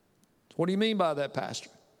 What do you mean by that, Pastor?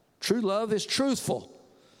 True love is truthful.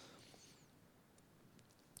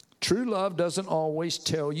 True love doesn't always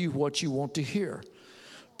tell you what you want to hear.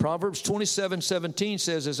 Proverbs 27:17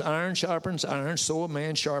 says, as iron sharpens iron, so a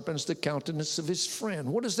man sharpens the countenance of his friend.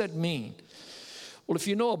 What does that mean? Well, if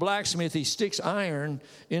you know a blacksmith, he sticks iron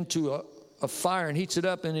into a fire and heats it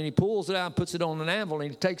up, and then he pulls it out and puts it on an anvil, and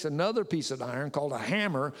he takes another piece of iron called a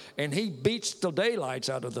hammer, and he beats the daylights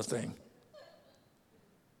out of the thing.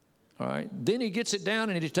 All right. Then he gets it down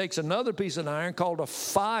and he takes another piece of iron called a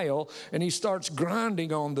file, and he starts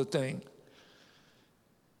grinding on the thing.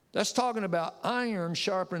 That's talking about iron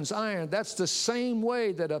sharpens iron. That's the same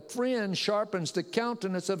way that a friend sharpens the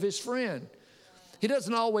countenance of his friend. He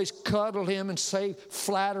doesn't always cuddle him and say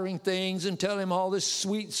flattering things and tell him all this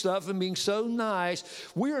sweet stuff and being so nice.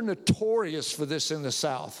 We are notorious for this in the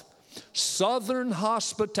South. Southern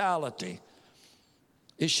hospitality.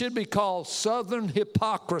 It should be called Southern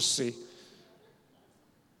hypocrisy.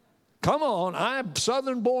 Come on, I'm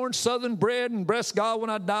Southern born, Southern bred, and bless God,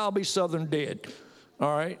 when I die, I'll be Southern dead.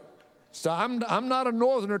 All right? So I'm not a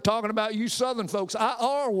Northerner talking about you Southern folks. I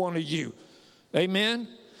are one of you. Amen?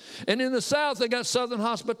 And in the South, they got Southern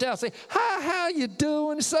hospitality. Say, hi, how you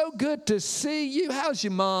doing? So good to see you. How's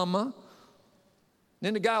your mama?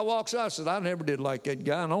 Then the guy walks out and says, I never did like that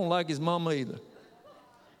guy. I don't like his mama either.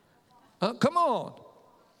 Come on.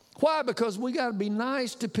 Why? Because we got to be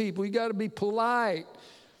nice to people. You got to be polite.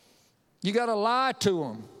 You got to lie to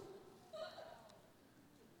them.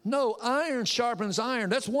 No, iron sharpens iron.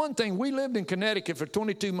 That's one thing. We lived in Connecticut for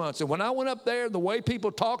 22 months. And when I went up there, the way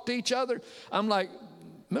people talk to each other, I'm like,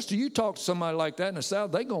 mister, you talk to somebody like that in the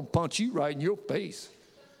South, they're going to punch you right in your face.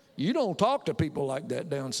 You don't talk to people like that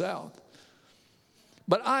down South.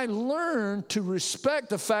 But I learned to respect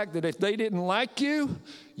the fact that if they didn't like you,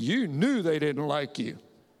 you knew they didn't like you.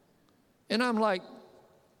 And I'm like,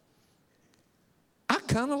 I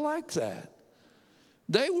kind of like that.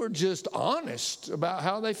 They were just honest about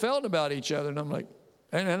how they felt about each other. And I'm like,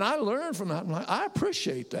 and I learned from that. I'm like, I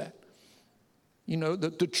appreciate that. You know,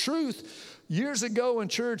 the truth, years ago in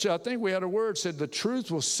church, I think we had a word said, the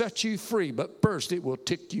truth will set you free, but first it will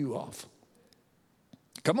tick you off.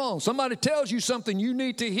 Come on, somebody tells you something you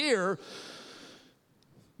need to hear.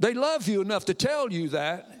 They love you enough to tell you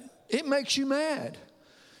that. It makes you mad.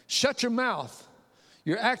 Shut your mouth.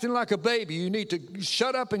 You're acting like a baby. You need to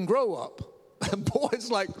shut up and grow up. And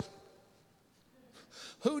boy's like,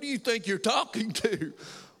 who do you think you're talking to?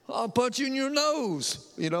 I'll punch you in your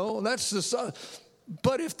nose. You know, that's the.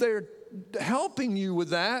 But if they're helping you with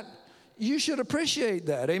that, you should appreciate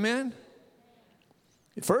that. Amen?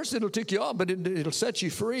 At first, it'll tick you off, but it'll set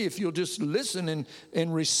you free if you'll just listen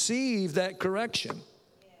and receive that correction.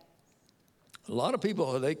 A lot of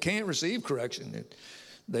people, they can't receive correction.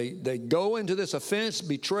 They go into this offense,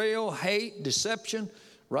 betrayal, hate, deception,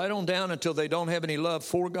 right on down until they don't have any love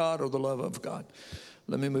for God or the love of God.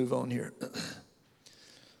 Let me move on here.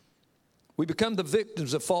 We become the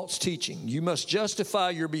victims of false teaching. You must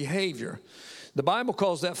justify your behavior. The Bible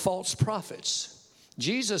calls that false prophets.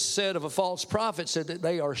 Jesus said of a false prophet, said that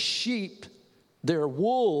they are sheep, they're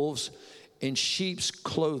wolves in sheep's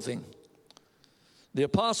clothing. The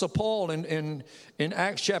Apostle Paul in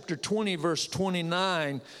Acts chapter 20, verse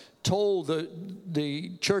 29, told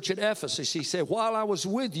the church at Ephesus, he said, while I was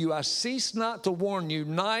with you, I ceased not to warn you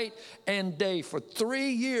night and day for 3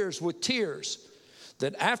 years with tears,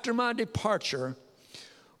 that after my departure,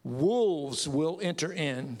 wolves will enter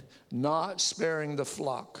in, not sparing the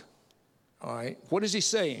flock. All right. What is he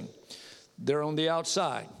saying? They're on the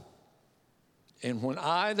outside. And when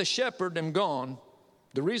I, the shepherd, am gone,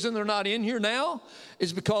 the reason they're not in here now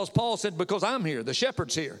is because Paul said, because I'm here, the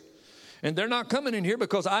shepherd's here. And they're not coming in here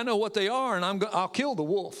because I know what they are, and I'll kill the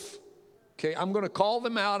wolf. Okay, I'm going to call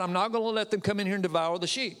them out. I'm not going to let them come in here and devour the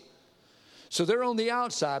sheep. So they're on the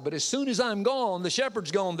outside, but as soon as I'm gone, the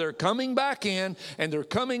shepherd's gone. They're coming back in, and they're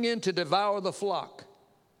coming in to devour the flock.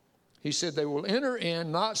 He said they will enter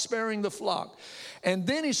in, not sparing the flock. And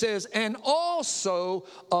then he says, and also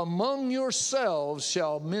among yourselves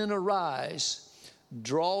shall men arise,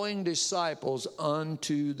 drawing disciples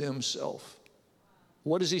unto themselves.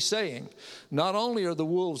 What is he saying? Not only are the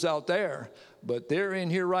wolves out there, but they're in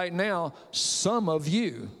here right now. Some of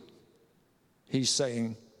you, he's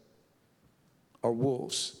saying, are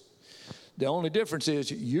wolves. The only difference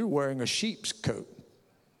is you're wearing a sheep's coat.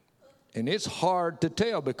 And it's hard to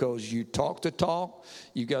tell because you talk the talk,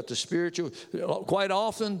 you got the spiritual. Quite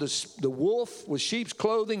often, the wolf with sheep's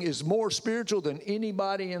clothing is more spiritual than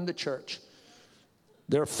anybody in the church.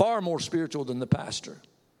 They're far more spiritual than the pastor.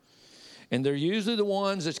 And they're usually the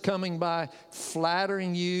ones that's coming by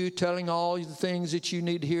flattering you, telling all the things that you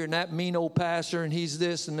need to hear. And that mean old pastor, and he's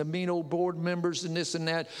this, and the mean old board members, and this and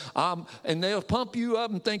that. And they'll pump you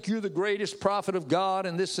up and think you're the greatest prophet of God,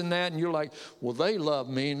 and this and that. And you're like, well, they love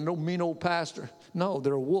me, and no mean old pastor. No,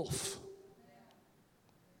 they're a wolf.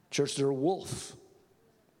 Church, they're a wolf.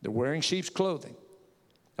 They're wearing sheep's clothing.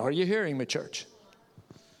 Are you hearing me, church?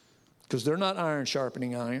 Because they're not iron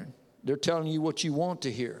sharpening iron. They're telling you what you want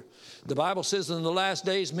to hear. The Bible says in the last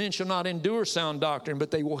days, men shall not endure sound doctrine, but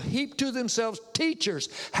they will heap to themselves teachers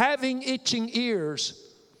having itching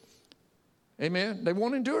ears. Amen. They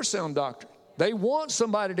won't endure sound doctrine. They want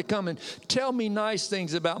somebody to come and tell me nice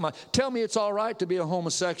things about tell me it's all right to be a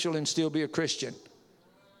homosexual and still be a Christian.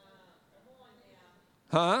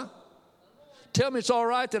 Huh? Tell me it's all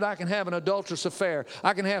right that I can have an adulterous affair.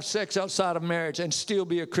 I can have sex outside of marriage and still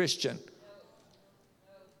be a Christian.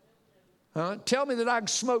 Huh? Tell me that I can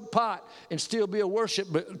smoke pot and still be a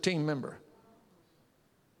worship team member.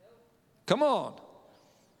 Come on.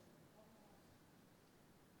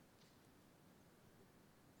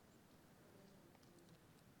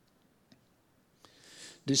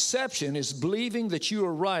 Deception is believing that you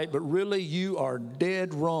are right, but really you are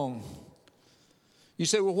dead wrong. You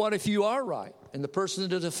say, well, what if you are right and the person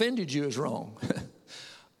that offended you is wrong?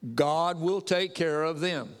 God will take care of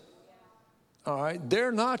them. All right,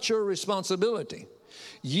 they're not your responsibility.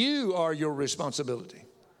 You are your responsibility.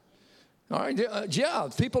 All right, yeah,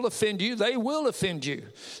 if people offend you, they will offend you.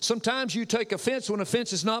 Sometimes you take offense when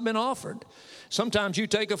offense has not been offered. Sometimes you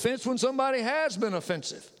take offense when somebody has been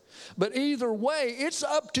offensive. But either way, it's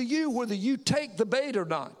up to you whether you take the bait or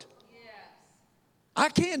not. Yes. I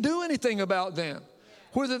can't do anything about them.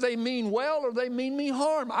 Whether they mean well or they mean me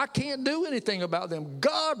harm, I can't do anything about them.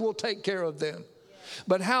 God will take care of them.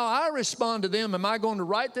 But how I respond to them, am I going to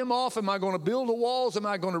write them off? Am I going to build the walls? Am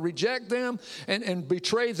I going to reject them and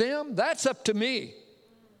betray them? That's up to me.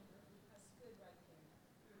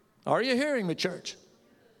 Are you hearing me, church?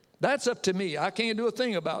 That's up to me. I can't do a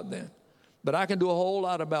thing about them. But I can do a whole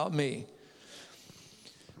lot about me.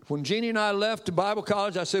 When Jeannie and I left the Bible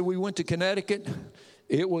college, I said we went to Connecticut.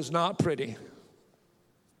 It was not pretty.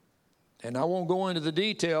 And I won't go into the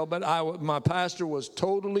detail, but my pastor was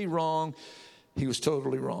totally wrong. He was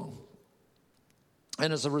totally wrong.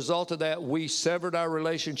 And as a result of that, we severed our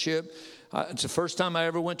relationship. It's the first time I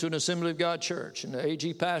ever went to an Assembly of God church. And the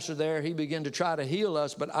AG pastor there, he began to try to heal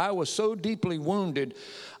us. But I was so deeply wounded,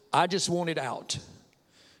 I just wanted out.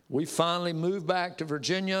 We finally moved back to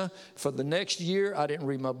Virginia. For the next year, I didn't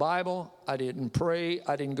read my Bible. I didn't pray.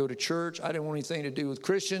 I didn't go to church. I didn't want anything to do with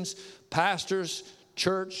Christians, pastors,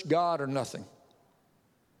 church, God, or nothing.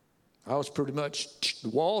 I was pretty much, the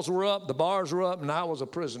walls were up, the bars were up, and I was a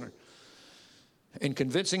prisoner. And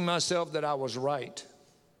convincing myself that I was right.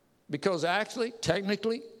 Because actually,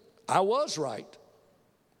 technically, I was right.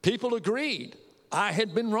 People agreed. I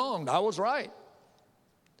had been wronged. I was right.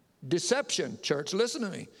 Deception, church, listen to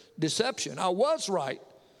me. Deception. I was right.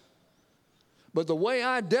 But the way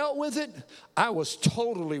I dealt with it, I was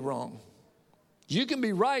totally wrong. You can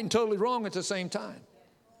be right and totally wrong at the same time.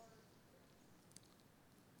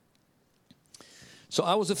 So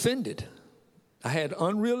I was offended. I had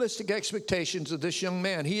unrealistic expectations of this young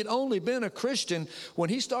man. He had only been a Christian. When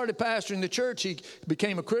he started pastoring the church, he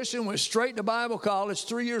became a Christian, went straight to Bible college.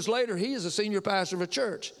 3 years later, he is a senior pastor of a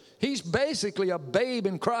church. He's basically a babe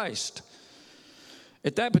in Christ.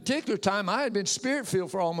 At that particular time, I had been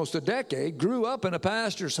Spirit-filled for almost a decade, grew up in a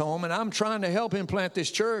pastor's home, and I'm trying to help him plant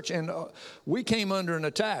this church, and we came under an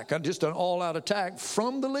attack, just an all-out attack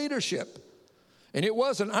from the leadership. And it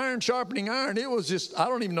wasn't iron sharpening iron. It was just, I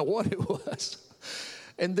don't even know what it was.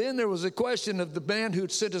 And then there was a question of the man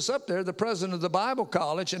who'd sent us up there, the president of the Bible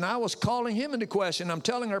college, and I was calling him into question. I'm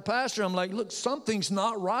telling our pastor, I'm like, look, something's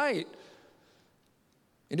not right.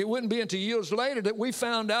 And it wouldn't be until years later that we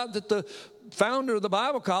found out that the founder of the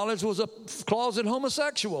Bible college was a closet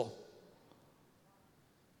homosexual.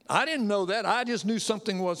 I didn't know that. I just knew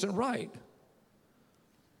something wasn't right.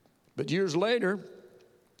 But years later,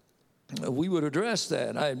 we would address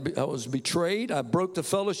that. I was betrayed. I broke the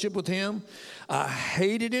fellowship with him. I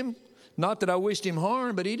hated him. Not that I wished him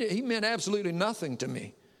harm, but he meant absolutely nothing to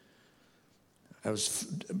me. I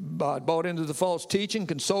bought into the false teaching,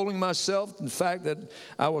 consoling myself in the fact that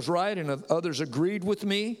I was right and others agreed with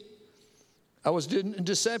me. I was in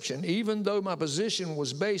deception. Even though my position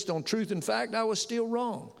was based on truth and fact, I was still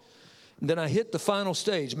wrong. And then I hit the final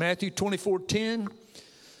stage. Matthew 24:10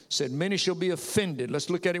 said, many shall be offended.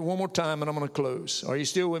 Let's look at it one more time and I'm going to close. Are you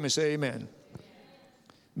still with me? Say amen. Amen.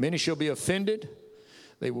 Many shall be offended.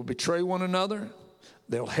 They will betray one another.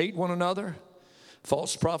 They'll hate one another.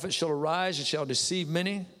 False prophets shall arise and shall deceive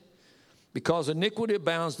many. Because iniquity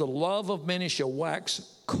abounds, the love of many shall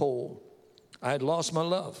wax cold. I had lost my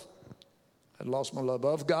love. I had lost my love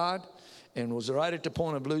of God and was right at the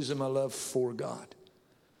point of losing my love for God.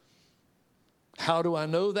 How do I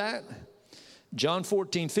know that? John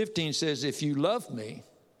 14:15 says, if you love me,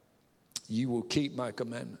 you will keep my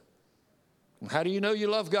commandment. How do you know you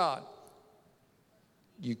love God?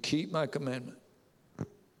 You keep my commandment.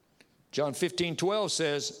 John 15:12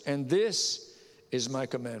 says, and this is my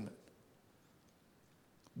commandment,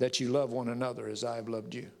 that you love one another as I have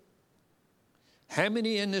loved you. How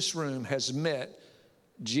many in this room has met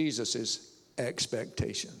Jesus'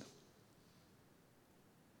 expectation?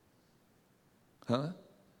 Huh?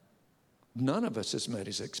 None of us has met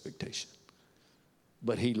his expectation.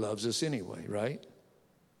 But he loves us anyway, right?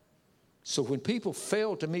 So when people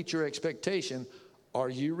fail to meet your expectation, are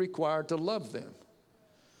you required to love them?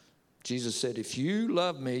 Jesus said, if you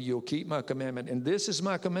love me, you'll keep my commandment. And this is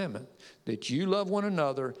my commandment, that you love one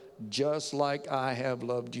another just like I have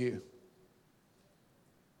loved you.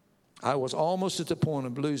 I was almost at the point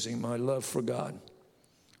of losing my love for God.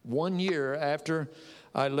 1 year after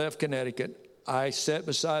I left Connecticut, I sat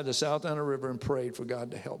beside the South Anna River and prayed for God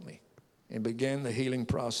to help me and began the healing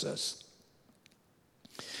process.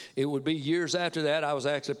 It would be years after that, I was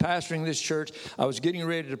actually pastoring this church. I was getting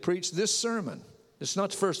ready to preach this sermon. It's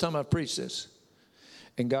not the first time I've preached this.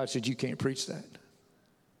 And God said, you can't preach that.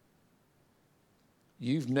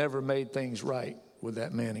 You've never made things right with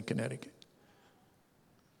that man in Connecticut.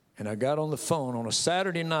 And I got on the phone on a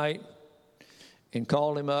Saturday night and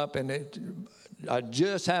called him up, and I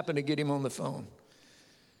just happened to get him on the phone.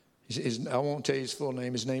 I won't tell you his full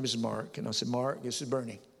name. His name is Mark. And I said, Mark, this is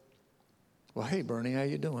Bernie. Well, hey, Bernie, how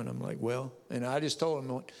you doing? I'm like, well, and I just told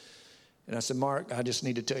him, and I said, Mark, I just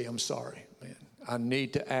need to tell you I'm sorry, man. I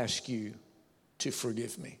need to ask you to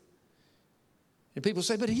forgive me. And people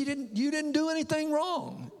say, but you didn't do anything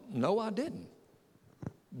wrong. No, I didn't.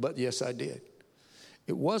 But yes, I did.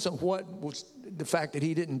 It wasn't what was the fact that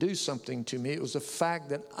he didn't do something to me. It was the fact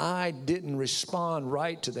that I didn't respond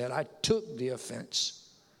right to that. I took the offense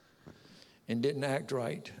and didn't act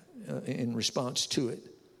right in response to it.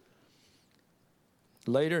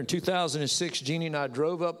 Later in 2006, Jeannie and I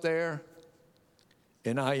drove up there,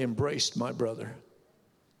 and I embraced my brother.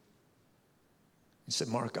 He said,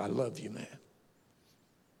 Mark, I love you, man.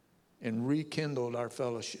 And rekindled our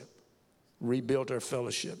fellowship, rebuilt our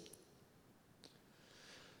fellowship.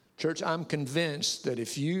 Church, I'm convinced that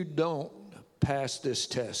if you don't pass this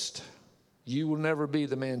test, you will never be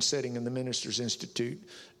the man sitting in the Ministers Institute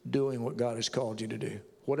doing what God has called you to do,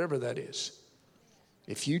 whatever that is.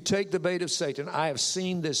 If you take the bait of Satan, I have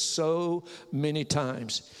seen this so many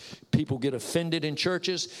times. People get offended in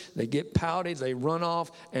churches, they get pouty, they run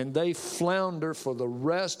off, and they flounder for the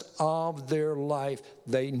rest of their life.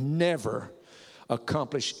 They never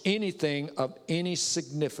accomplish anything of any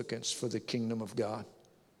significance for the kingdom of God.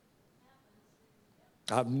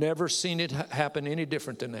 I've never seen it happen any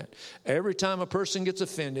different than that. Every time a person gets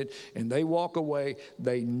offended and they walk away,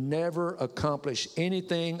 they never accomplish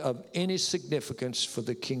anything of any significance for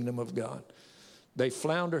the kingdom of God. They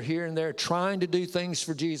flounder here and there trying to do things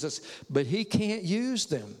for Jesus, but he can't use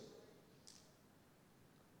them.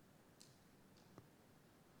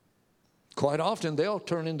 Quite often they'll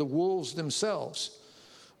turn into wolves themselves.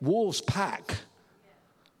 Wolves pack.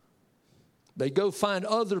 They go find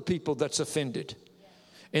other people that's offended.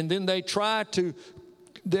 And then they'll try to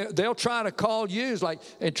call you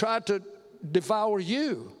and try to devour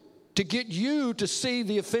you, to get you to see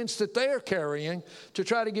the offense that they're carrying, to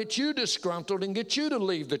try to get you disgruntled and get you to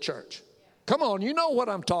leave the church. Come on, you know what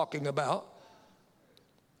I'm talking about.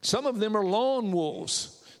 Some of them are lone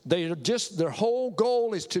wolves. Their whole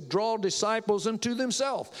goal is to draw disciples unto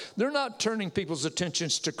themselves. They're not turning people's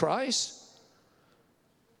attentions to Christ.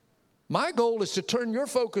 My goal is to turn your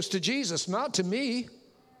focus to Jesus, not to me.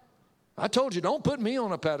 I told you, don't put me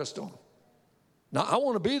on a pedestal. Now, I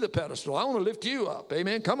want to be the pedestal. I want to lift you up.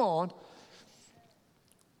 Amen. Come on.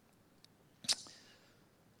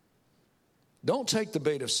 Don't take the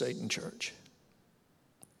bait of Satan, church.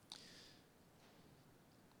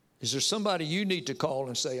 Is there somebody you need to call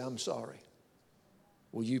and say, I'm sorry?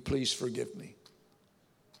 Will you please forgive me?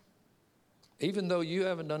 Even though you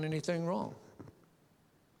haven't done anything wrong.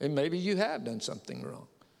 And maybe you have done something wrong.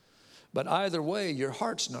 But either way, your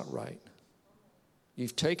heart's not right.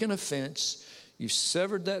 You've taken offense. You've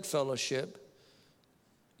severed that fellowship.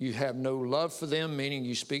 You have no love for them, meaning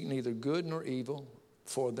you speak neither good nor evil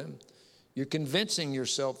for them. You're convincing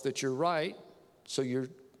yourself that you're right, so you're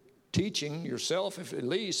teaching yourself, if at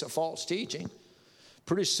least, a false teaching.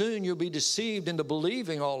 Pretty soon you'll be deceived into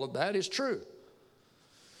believing all of that is true.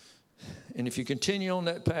 And if you continue on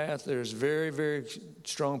that path, there's very, very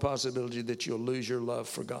strong possibility that you'll lose your love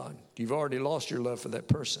for God. You've already lost your love for that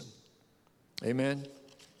person. Amen?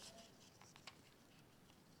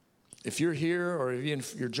 If you're here or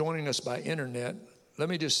if you're joining us by internet, let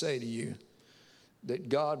me just say to you that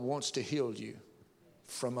God wants to heal you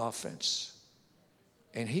from offense.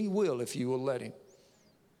 And He will if you will let Him.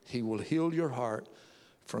 He will heal your heart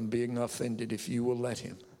from being offended if you will let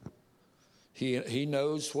Him. He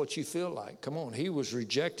knows what you feel like. Come on. He was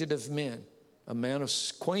rejected of men, a man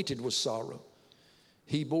acquainted with sorrow.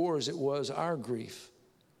 He bore, as it was, our grief.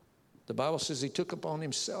 The Bible says He took upon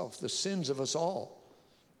Himself the sins of us all.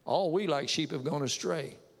 All we like sheep have gone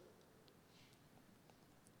astray.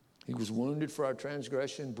 He was wounded for our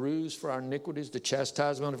transgression, bruised for our iniquities. The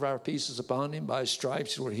chastisement of our peace is upon Him. By His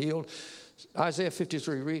stripes we're healed. Isaiah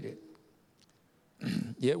 53, read it.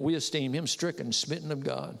 Yet we esteem Him stricken, smitten of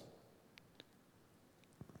God.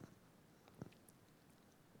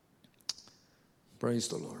 Praise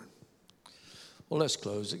the Lord. Well, let's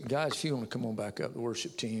close it. Guys, if you want to come on back up, the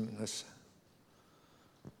worship team. And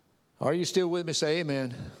are you still with me? Say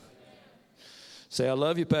amen. Say, I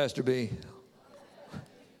love you, Pastor B.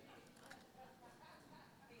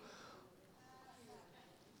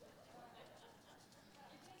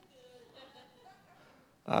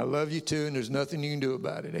 I love you too, and there's nothing you can do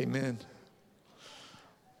about it. Amen.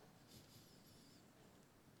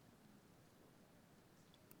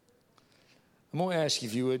 I'm going to ask you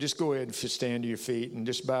if you would just go ahead and stand to your feet and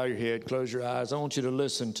just bow your head, close your eyes. I want you to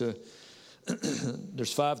listen to,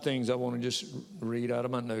 there's 5 things I want to just read out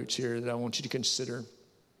of my notes here that I want you to consider.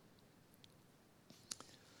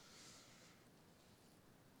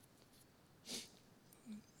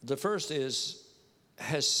 The first is,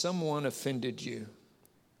 has someone offended you?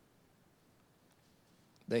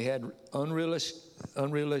 They had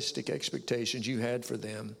unrealistic expectations you had for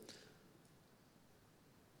them.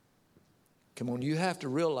 Come on, you have to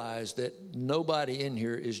realize that nobody in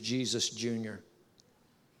here is Jesus Jr.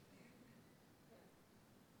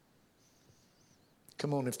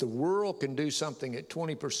 Come on, if the world can do something at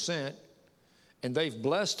 20% and they've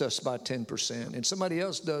blessed us by 10% and somebody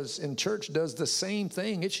else does in church does the same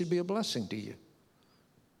thing, it should be a blessing to you.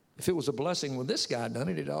 If it was a blessing when this guy done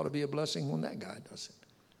it, it ought to be a blessing when that guy does it.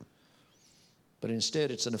 But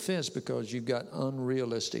instead, it's an offense because you've got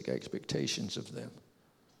unrealistic expectations of them.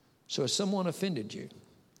 So if someone offended you,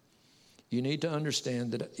 you need to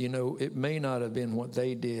understand that, it may not have been what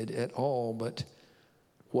they did at all, but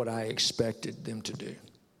what I expected them to do.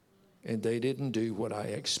 And they didn't do what I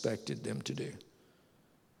expected them to do.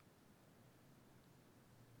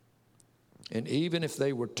 And even if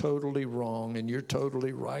they were totally wrong and you're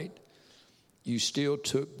totally right, you still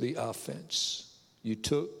took the offense. You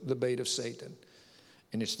took the bait of Satan.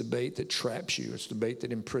 And it's the bait that traps you. It's the bait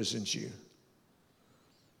that imprisons you.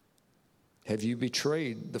 Have you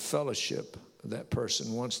betrayed the fellowship of that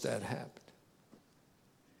person once that happened?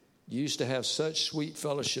 You used to have such sweet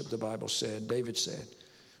fellowship, the Bible said, David said.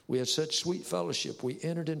 We had such sweet fellowship. We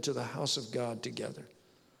entered into the house of God together.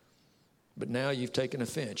 But now you've taken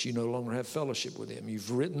offense. You no longer have fellowship with them.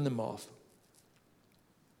 You've written them off.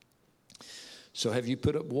 So have you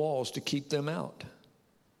put up walls to keep them out?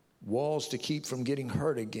 Walls to keep from getting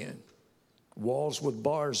hurt again. Walls with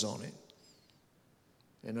bars on it.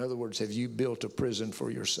 In other words, have you built a prison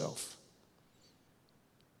for yourself?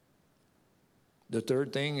 The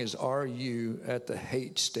third thing is, are you at the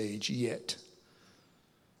hate stage yet?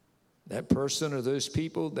 That person or those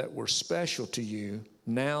people that were special to you,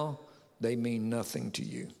 now they mean nothing to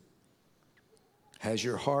you. Has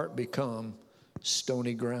your heart become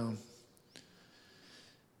stony ground?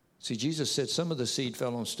 See, Jesus said some of the seed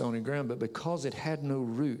fell on stony ground, but because it had no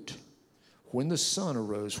root, when the sun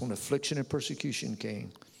arose, when affliction and persecution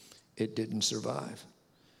came, it didn't survive.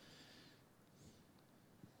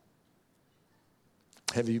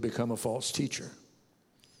 Have you become a false teacher?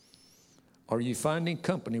 Are you finding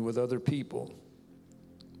company with other people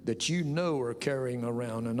that you know are carrying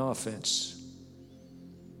around an offense?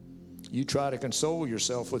 You try to console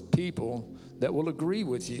yourself with people that will agree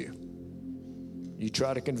with you. You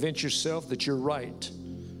try to convince yourself that you're right,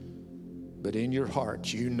 but in your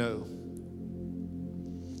heart, you know.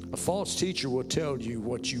 A false teacher will tell you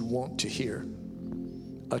what you want to hear.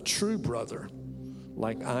 A true brother,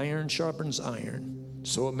 like iron sharpens iron,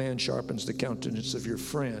 so a man sharpens the countenance of your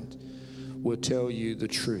friend, will tell you the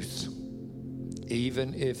truth,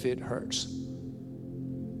 even if it hurts.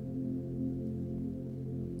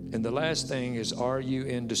 And the last thing is, are you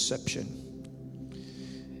in deception?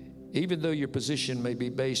 Even though your position may be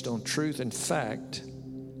based on truth and fact,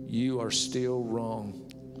 you are still wrong.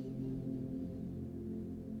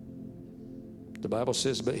 The Bible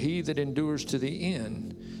says, but he that endures to the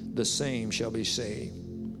end, the same shall be saved.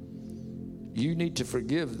 You need to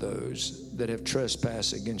forgive those that have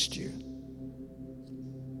trespassed against you.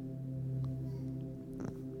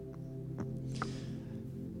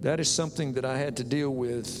 That is something that I had to deal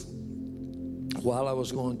with while I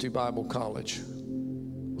was going through Bible college.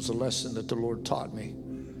 It was a lesson that the Lord taught me.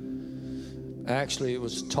 Actually, it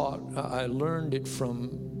was taught, I learned it from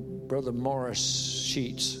Brother Morris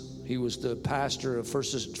Sheets. He was the pastor of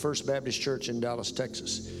First Baptist Church in Dallas,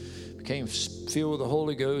 Texas. Became filled with the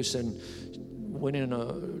Holy Ghost and went in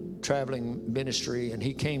a traveling ministry, and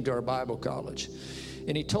he came to our Bible college.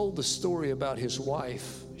 And he told the story about his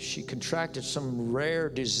wife. She contracted some rare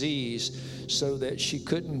disease so that she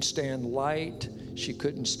couldn't stand light, she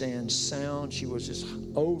couldn't stand sound. She was just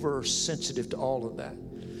oversensitive to all of that.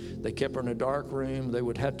 They kept her in a dark room. They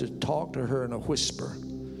would have to talk to her in a whisper.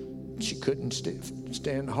 She couldn't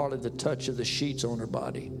stand hardly the touch of the sheets on her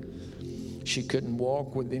body. She couldn't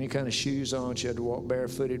walk with any kind of shoes on. She had to walk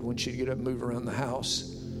barefooted when she'd get up and move around the house.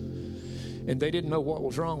 And they didn't know what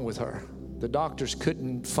was wrong with her. The doctors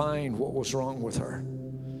couldn't find what was wrong with her.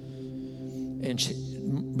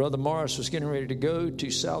 And Brother Morris was getting ready to go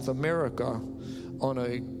to South America on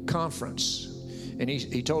a conference. And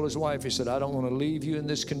he told his wife, he said, I don't want to leave you in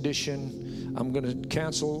this condition. I'm going to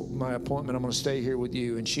cancel my appointment. I'm going to stay here with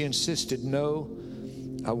you. And she insisted, no,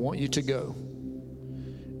 I want you to go.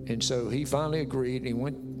 And so he finally agreed. He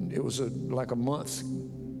went. It was like a month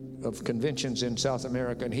of conventions in South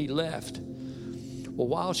America, and he left. Well,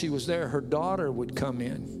 while she was there, her daughter would come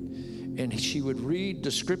in, and she would read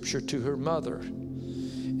the scripture to her mother.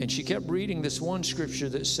 And she kept reading this one scripture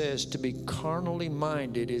that says, to be carnally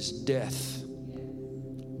minded is death,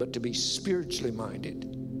 but to be spiritually minded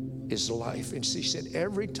is life. And she said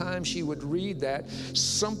every time she would read that,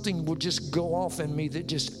 something would just go off in me that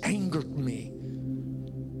just angered me.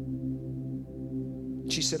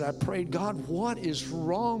 She said, I prayed, God, what is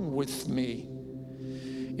wrong with me?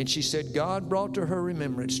 And she said, God brought to her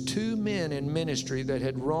remembrance 2 men in ministry that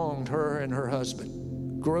had wronged her and her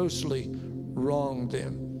husband, grossly wronged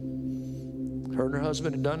them. Her and her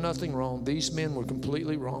husband had done nothing wrong. These men were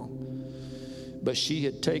completely wrong. But she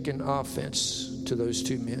had taken offense to those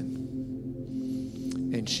 2 men.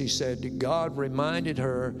 And she said, God reminded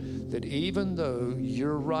her that even though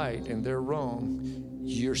you're right and they're wrong,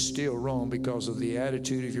 you're still wrong because of the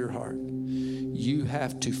attitude of your heart. You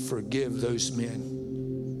have to forgive those men.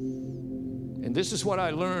 And this is what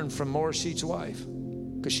I learned from Morris Sheets' wife,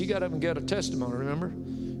 because she got up and got a testimony, remember?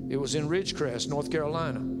 It was in Ridgecrest, North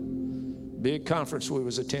Carolina. Big conference we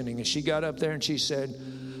was attending. And she got up there and she said,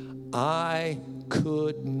 I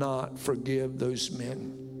could not forgive those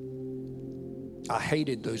men. I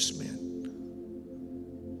hated those men.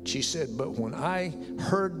 She said, but when I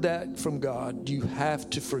heard that from God, you have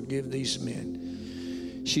to forgive these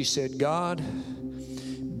men. She said, God,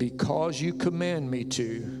 because you command me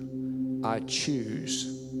to, I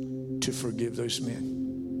choose to forgive those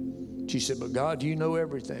men. She said, but God, you know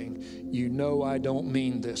everything. You know I don't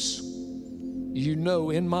mean this. You know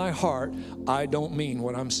in my heart, I don't mean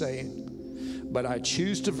what I'm saying. But I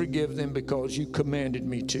choose to forgive them because you commanded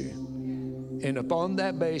me to. And upon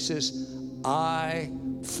that basis, I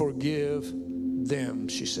forgive them,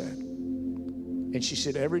 she said. And she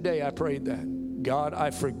said, every day I prayed that. God,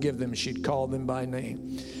 I forgive them. She'd call them by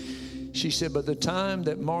name. She said, by the time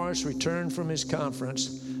that Morris returned from his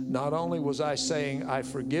conference, not only was I saying, I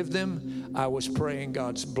forgive them, I was praying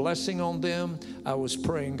God's blessing on them. I was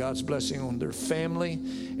praying God's blessing on their family.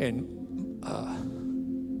 And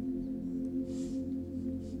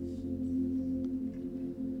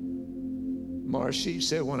Morris Sheets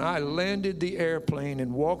said, when I landed the airplane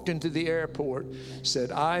and walked into the airport,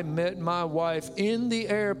 said, I met my wife in the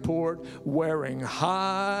airport wearing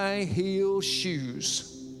high heel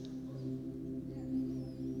shoes.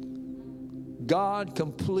 God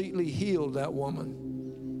completely healed that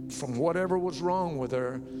woman from whatever was wrong with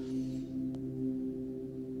her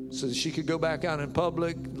so that she could go back out in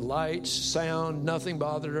public, lights, sound, nothing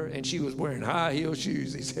bothered her, and she was wearing high heel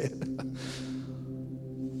shoes, he said.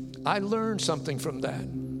 I learned something from that.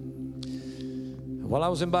 While I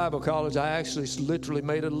was in Bible college, I actually literally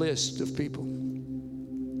made a list of people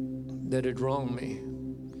that had wronged me.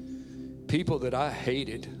 People that I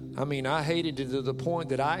hated. I mean, I hated to the point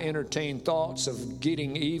that I entertained thoughts of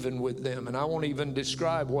getting even with them. And I won't even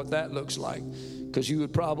describe what that looks like, because you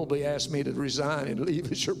would probably ask me to resign and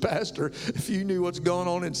leave as your pastor if you knew what's going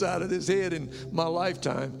on inside of this head in my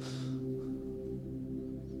lifetime.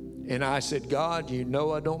 And I said, God, you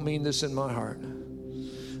know I don't mean this in my heart,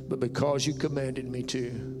 but because you commanded me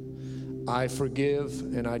to, I forgive,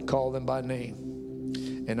 and I'd call them by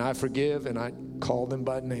name. And I forgive, and I'd call them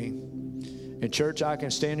by name. And church, I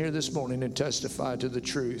can stand here this morning and testify to the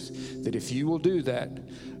truth that if you will do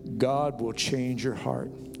that, God will change your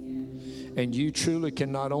heart. And you truly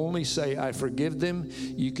can not only say, I forgive them,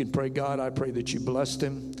 you can pray, God, I pray that you bless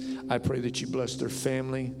them. I pray that you bless their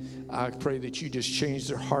family. I pray that you just change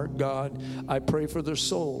their heart, God. I pray for their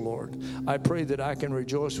soul, Lord. I pray that I can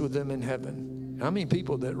rejoice with them in heaven. I mean,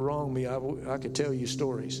 people that wrong me, I could tell you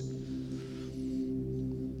stories.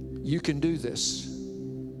 You can do this.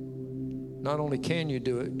 Not only can you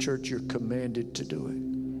do it, church, you're commanded to do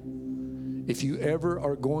it. If you ever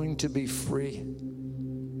are going to be free,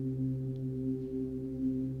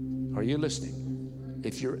 are you listening?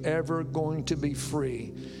 If you're ever going to be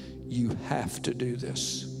free, you have to do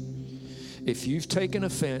this. If you've taken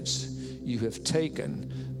offense, you have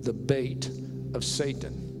taken the bait of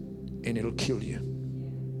Satan, and it'll kill you.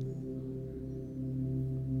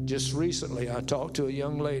 Just recently, I talked to a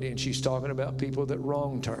young lady, and she's talking about people that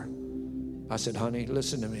wronged her. I said, honey,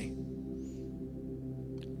 listen to me.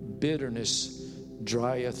 Bitterness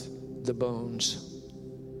drieth the bones.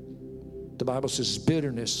 The Bible says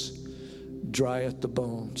bitterness drieth the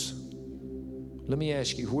bones. Let me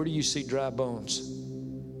ask you, where do you see dry bones?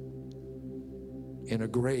 In a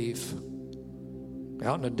grave,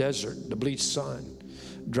 out in the desert, the bleached sun.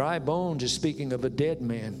 Dry bones is speaking of a dead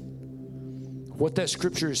man. What that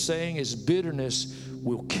scripture is saying is bitterness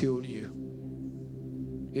will kill you.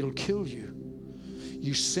 It'll kill you.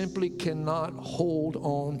 You simply cannot hold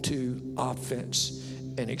on to offense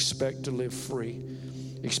and expect to live free,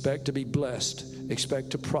 expect to be blessed, expect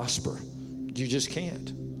to prosper. You just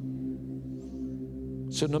can't.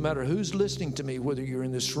 So no matter who's listening to me, whether you're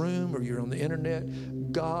in this room or you're on the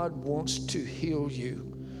internet, God wants to heal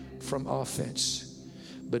you from offense.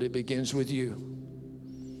 But it begins with you.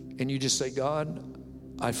 And you just say, God,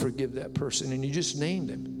 I forgive that person. And you just name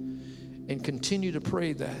them. And continue to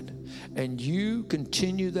pray that. And you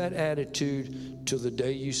continue that attitude till the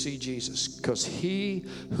day you see Jesus. Because he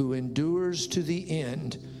who endures to the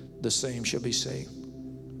end, the same shall be saved.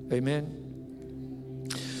 Amen.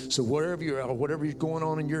 So wherever you're at, whatever's going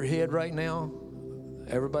on in your head right now,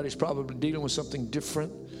 everybody's probably dealing with something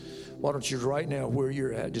different. Why don't you right now, where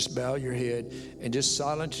you're at, just bow your head and just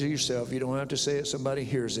silence to yourself. You don't have to say it. Somebody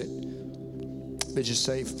hears it. But just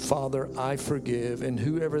say, Father, I forgive. And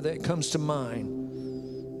whoever that comes to mind,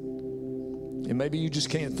 and maybe you just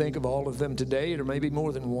can't think of all of them today, or maybe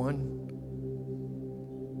more than one,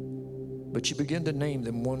 but you begin to name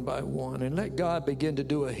them one by one and let God begin to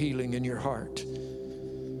do a healing in your heart.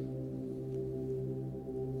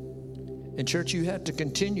 And church, you have to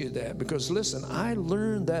continue that, because listen, I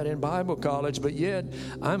learned that in Bible college, but yet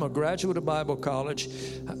I'm a graduate of Bible college.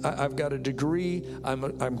 I've got a degree. I'm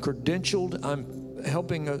credentialed.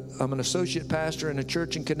 I'm an associate pastor in a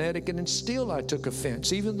church in Connecticut, and still I took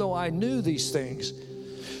offense, even though I knew these things.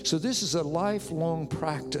 So this is a lifelong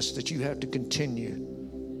practice that you have to continue.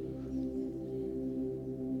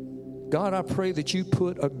 God, I pray that you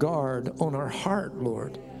put a guard on our heart,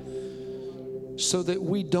 Lord, so that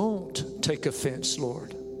we don't take offense,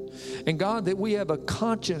 Lord. And God, that we have a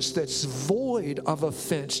conscience that's void of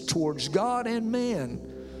offense towards God and man.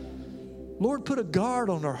 Lord, put a guard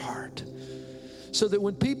on our heart so that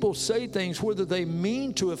when people say things, whether they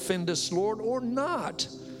mean to offend us, Lord, or not,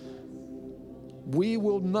 we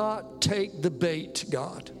will not take the bait,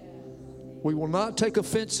 God. We will not take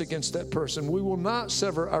offense against that person. We will not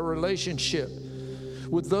sever our relationship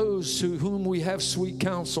with those whom we have sweet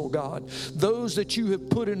counsel, God. Those that you have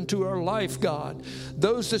put into our life, God.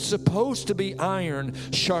 Those that's supposed to be iron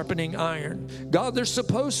sharpening iron. God, they're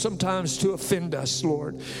supposed sometimes to offend us,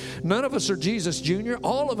 Lord. None of us are Jesus Jr.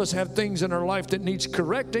 All of us have things in our life that needs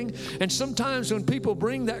correcting. And sometimes when people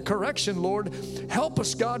bring that correction, Lord, help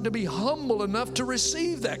us, God, to be humble enough to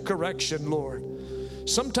receive that correction, Lord.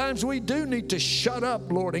 Sometimes we do need to shut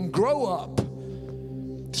up, Lord, and grow up.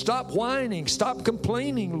 Stop whining. Stop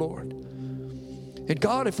complaining, Lord. And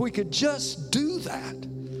God, if we could just do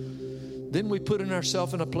that, then we put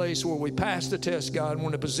ourselves in a place where we pass the test, God, and we're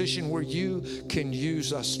in a position where you can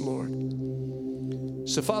use us, Lord.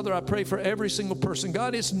 So, Father, I pray for every single person.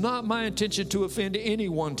 God, it's not my intention to offend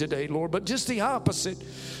anyone today, Lord, but just the opposite.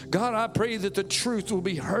 God, I pray that the truth will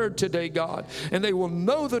be heard today, God, and they will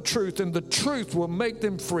know the truth, and the truth will make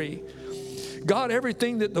them free. God,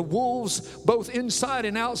 everything that the wolves, both inside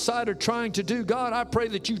and outside, are trying to do, God, I pray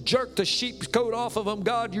that you jerk the sheep's coat off of them.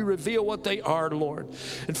 God, you reveal what they are, Lord.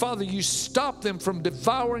 And Father, you stop them from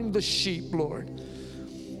devouring the sheep, Lord.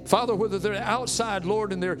 Father, whether they're outside,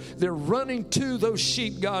 Lord, and they're running to those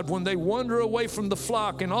sheep, God, when they wander away from the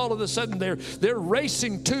flock, and all of a sudden they're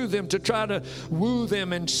racing to them to try to woo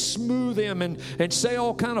them and smooth them and say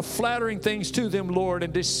all kind of flattering things to them, Lord,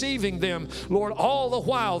 and deceiving them, Lord, all the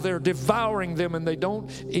while they're devouring them, and they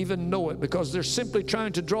don't even know it because they're simply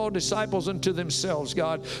trying to draw disciples unto themselves,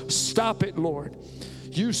 God. Stop it, Lord.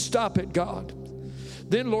 You stop it, God.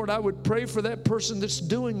 Then, Lord, I would pray for that person that's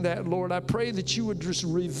doing that, Lord. I pray that you would just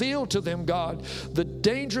reveal to them, God, the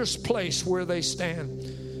dangerous place where they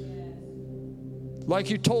stand.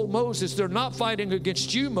 Like you told Moses, they're not fighting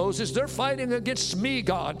against you, Moses. They're fighting against me,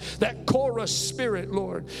 God. That Korah spirit,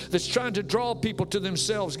 Lord, that's trying to draw people to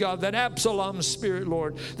themselves, God. That Absalom spirit,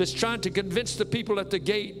 Lord, that's trying to convince the people at the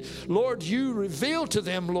gate. Lord, you reveal to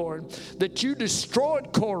them, Lord, that you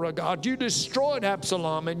destroyed Korah, God. You destroyed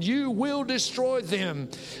Absalom, and you will destroy them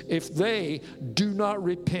if they do not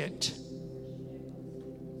repent.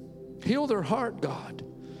 Heal their heart, God.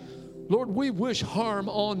 Lord, we wish harm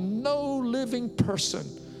on no living person.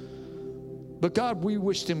 But God, we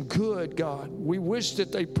wish them good, God. We wish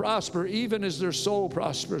that they prosper even as their soul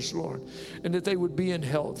prospers, Lord, and that they would be in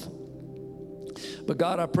health. But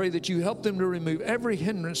God, I pray that you help them to remove every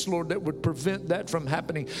hindrance, Lord, that would prevent that from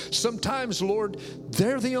happening. Sometimes, Lord,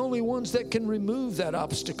 they're the only ones that can remove that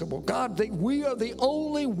obstacle. God, we are the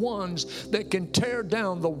only ones that can tear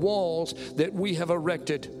down the walls that we have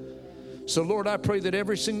erected. So, Lord, I pray that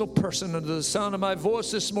every single person under the sound of my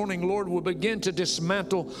voice this morning, Lord, will begin to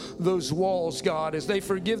dismantle those walls, God. As they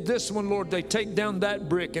forgive this one, Lord, they take down that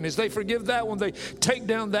brick. And as they forgive that one, they take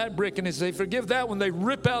down that brick. And as they forgive that one, they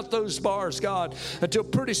rip out those bars, God. Until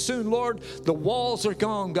pretty soon, Lord, the walls are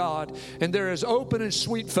gone, God. And there is open and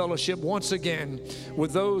sweet fellowship once again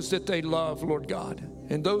with those that they love, Lord God,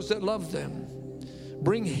 and those that love them.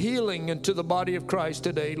 Bring healing into the body of Christ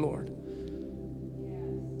today, Lord.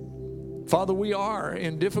 Father, we are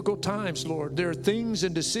in difficult times, Lord. There are things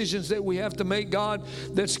and decisions that we have to make, God,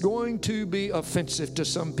 that's going to be offensive to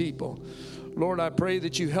some people. Lord, I pray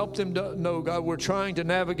that you help them to know, God, we're trying to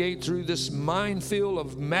navigate through this minefield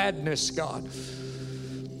of madness, God.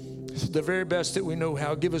 The very best that we know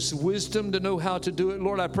how. Give us wisdom to know how to do it.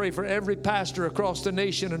 Lord, I pray for every pastor across the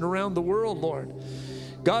nation and around the world, Lord.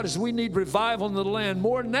 God, as we need revival in the land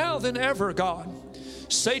more now than ever, God.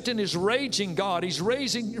 Satan is raging, God. He's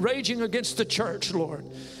raging against the church, Lord.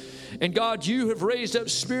 And God, you have raised up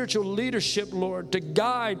spiritual leadership, Lord, to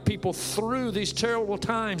guide people through these terrible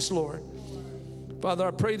times, Lord. Father,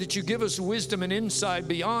 I pray that you give us wisdom and insight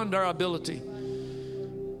beyond our ability.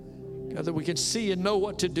 God, that we can see and know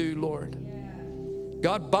what to do, Lord.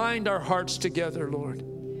 God, bind our hearts together, Lord.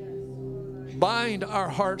 Bind our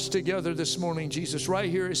hearts together this morning, Jesus, right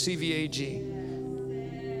here at CVAG.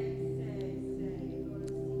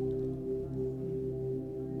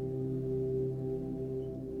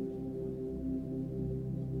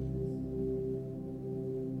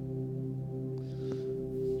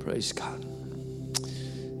 Praise God.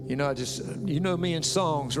 You know, you know me in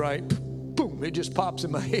songs, right? Boom, it just pops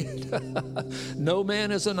in my head. No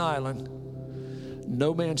man is an island.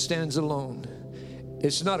 No man stands alone.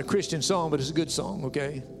 It's not a Christian song, but it's a good song,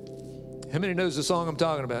 okay? How many knows the song I'm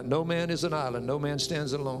talking about? No man is an island. No man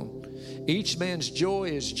stands alone. Each man's joy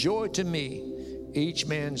is joy to me. Each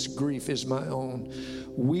man's grief is my own.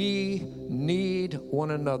 We need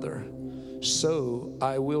one another. So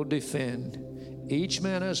I will defend each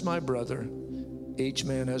man as my brother, each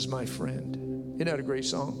man as my friend. Isn't that a great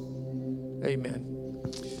song? Amen.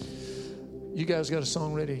 You guys got a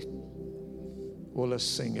song ready? Well, let's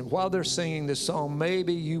sing it. While they're singing this song,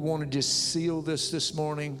 maybe you want to just seal this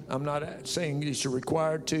morning. I'm not saying that you're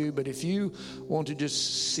required to, but if you want to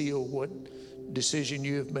just seal what decision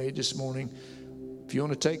you have made this morning, if you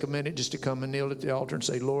want to take a minute just to come and kneel at the altar and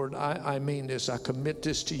say, Lord, I mean this. I commit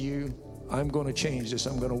this to you. I'm going to change this.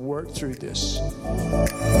 I'm going to work through this.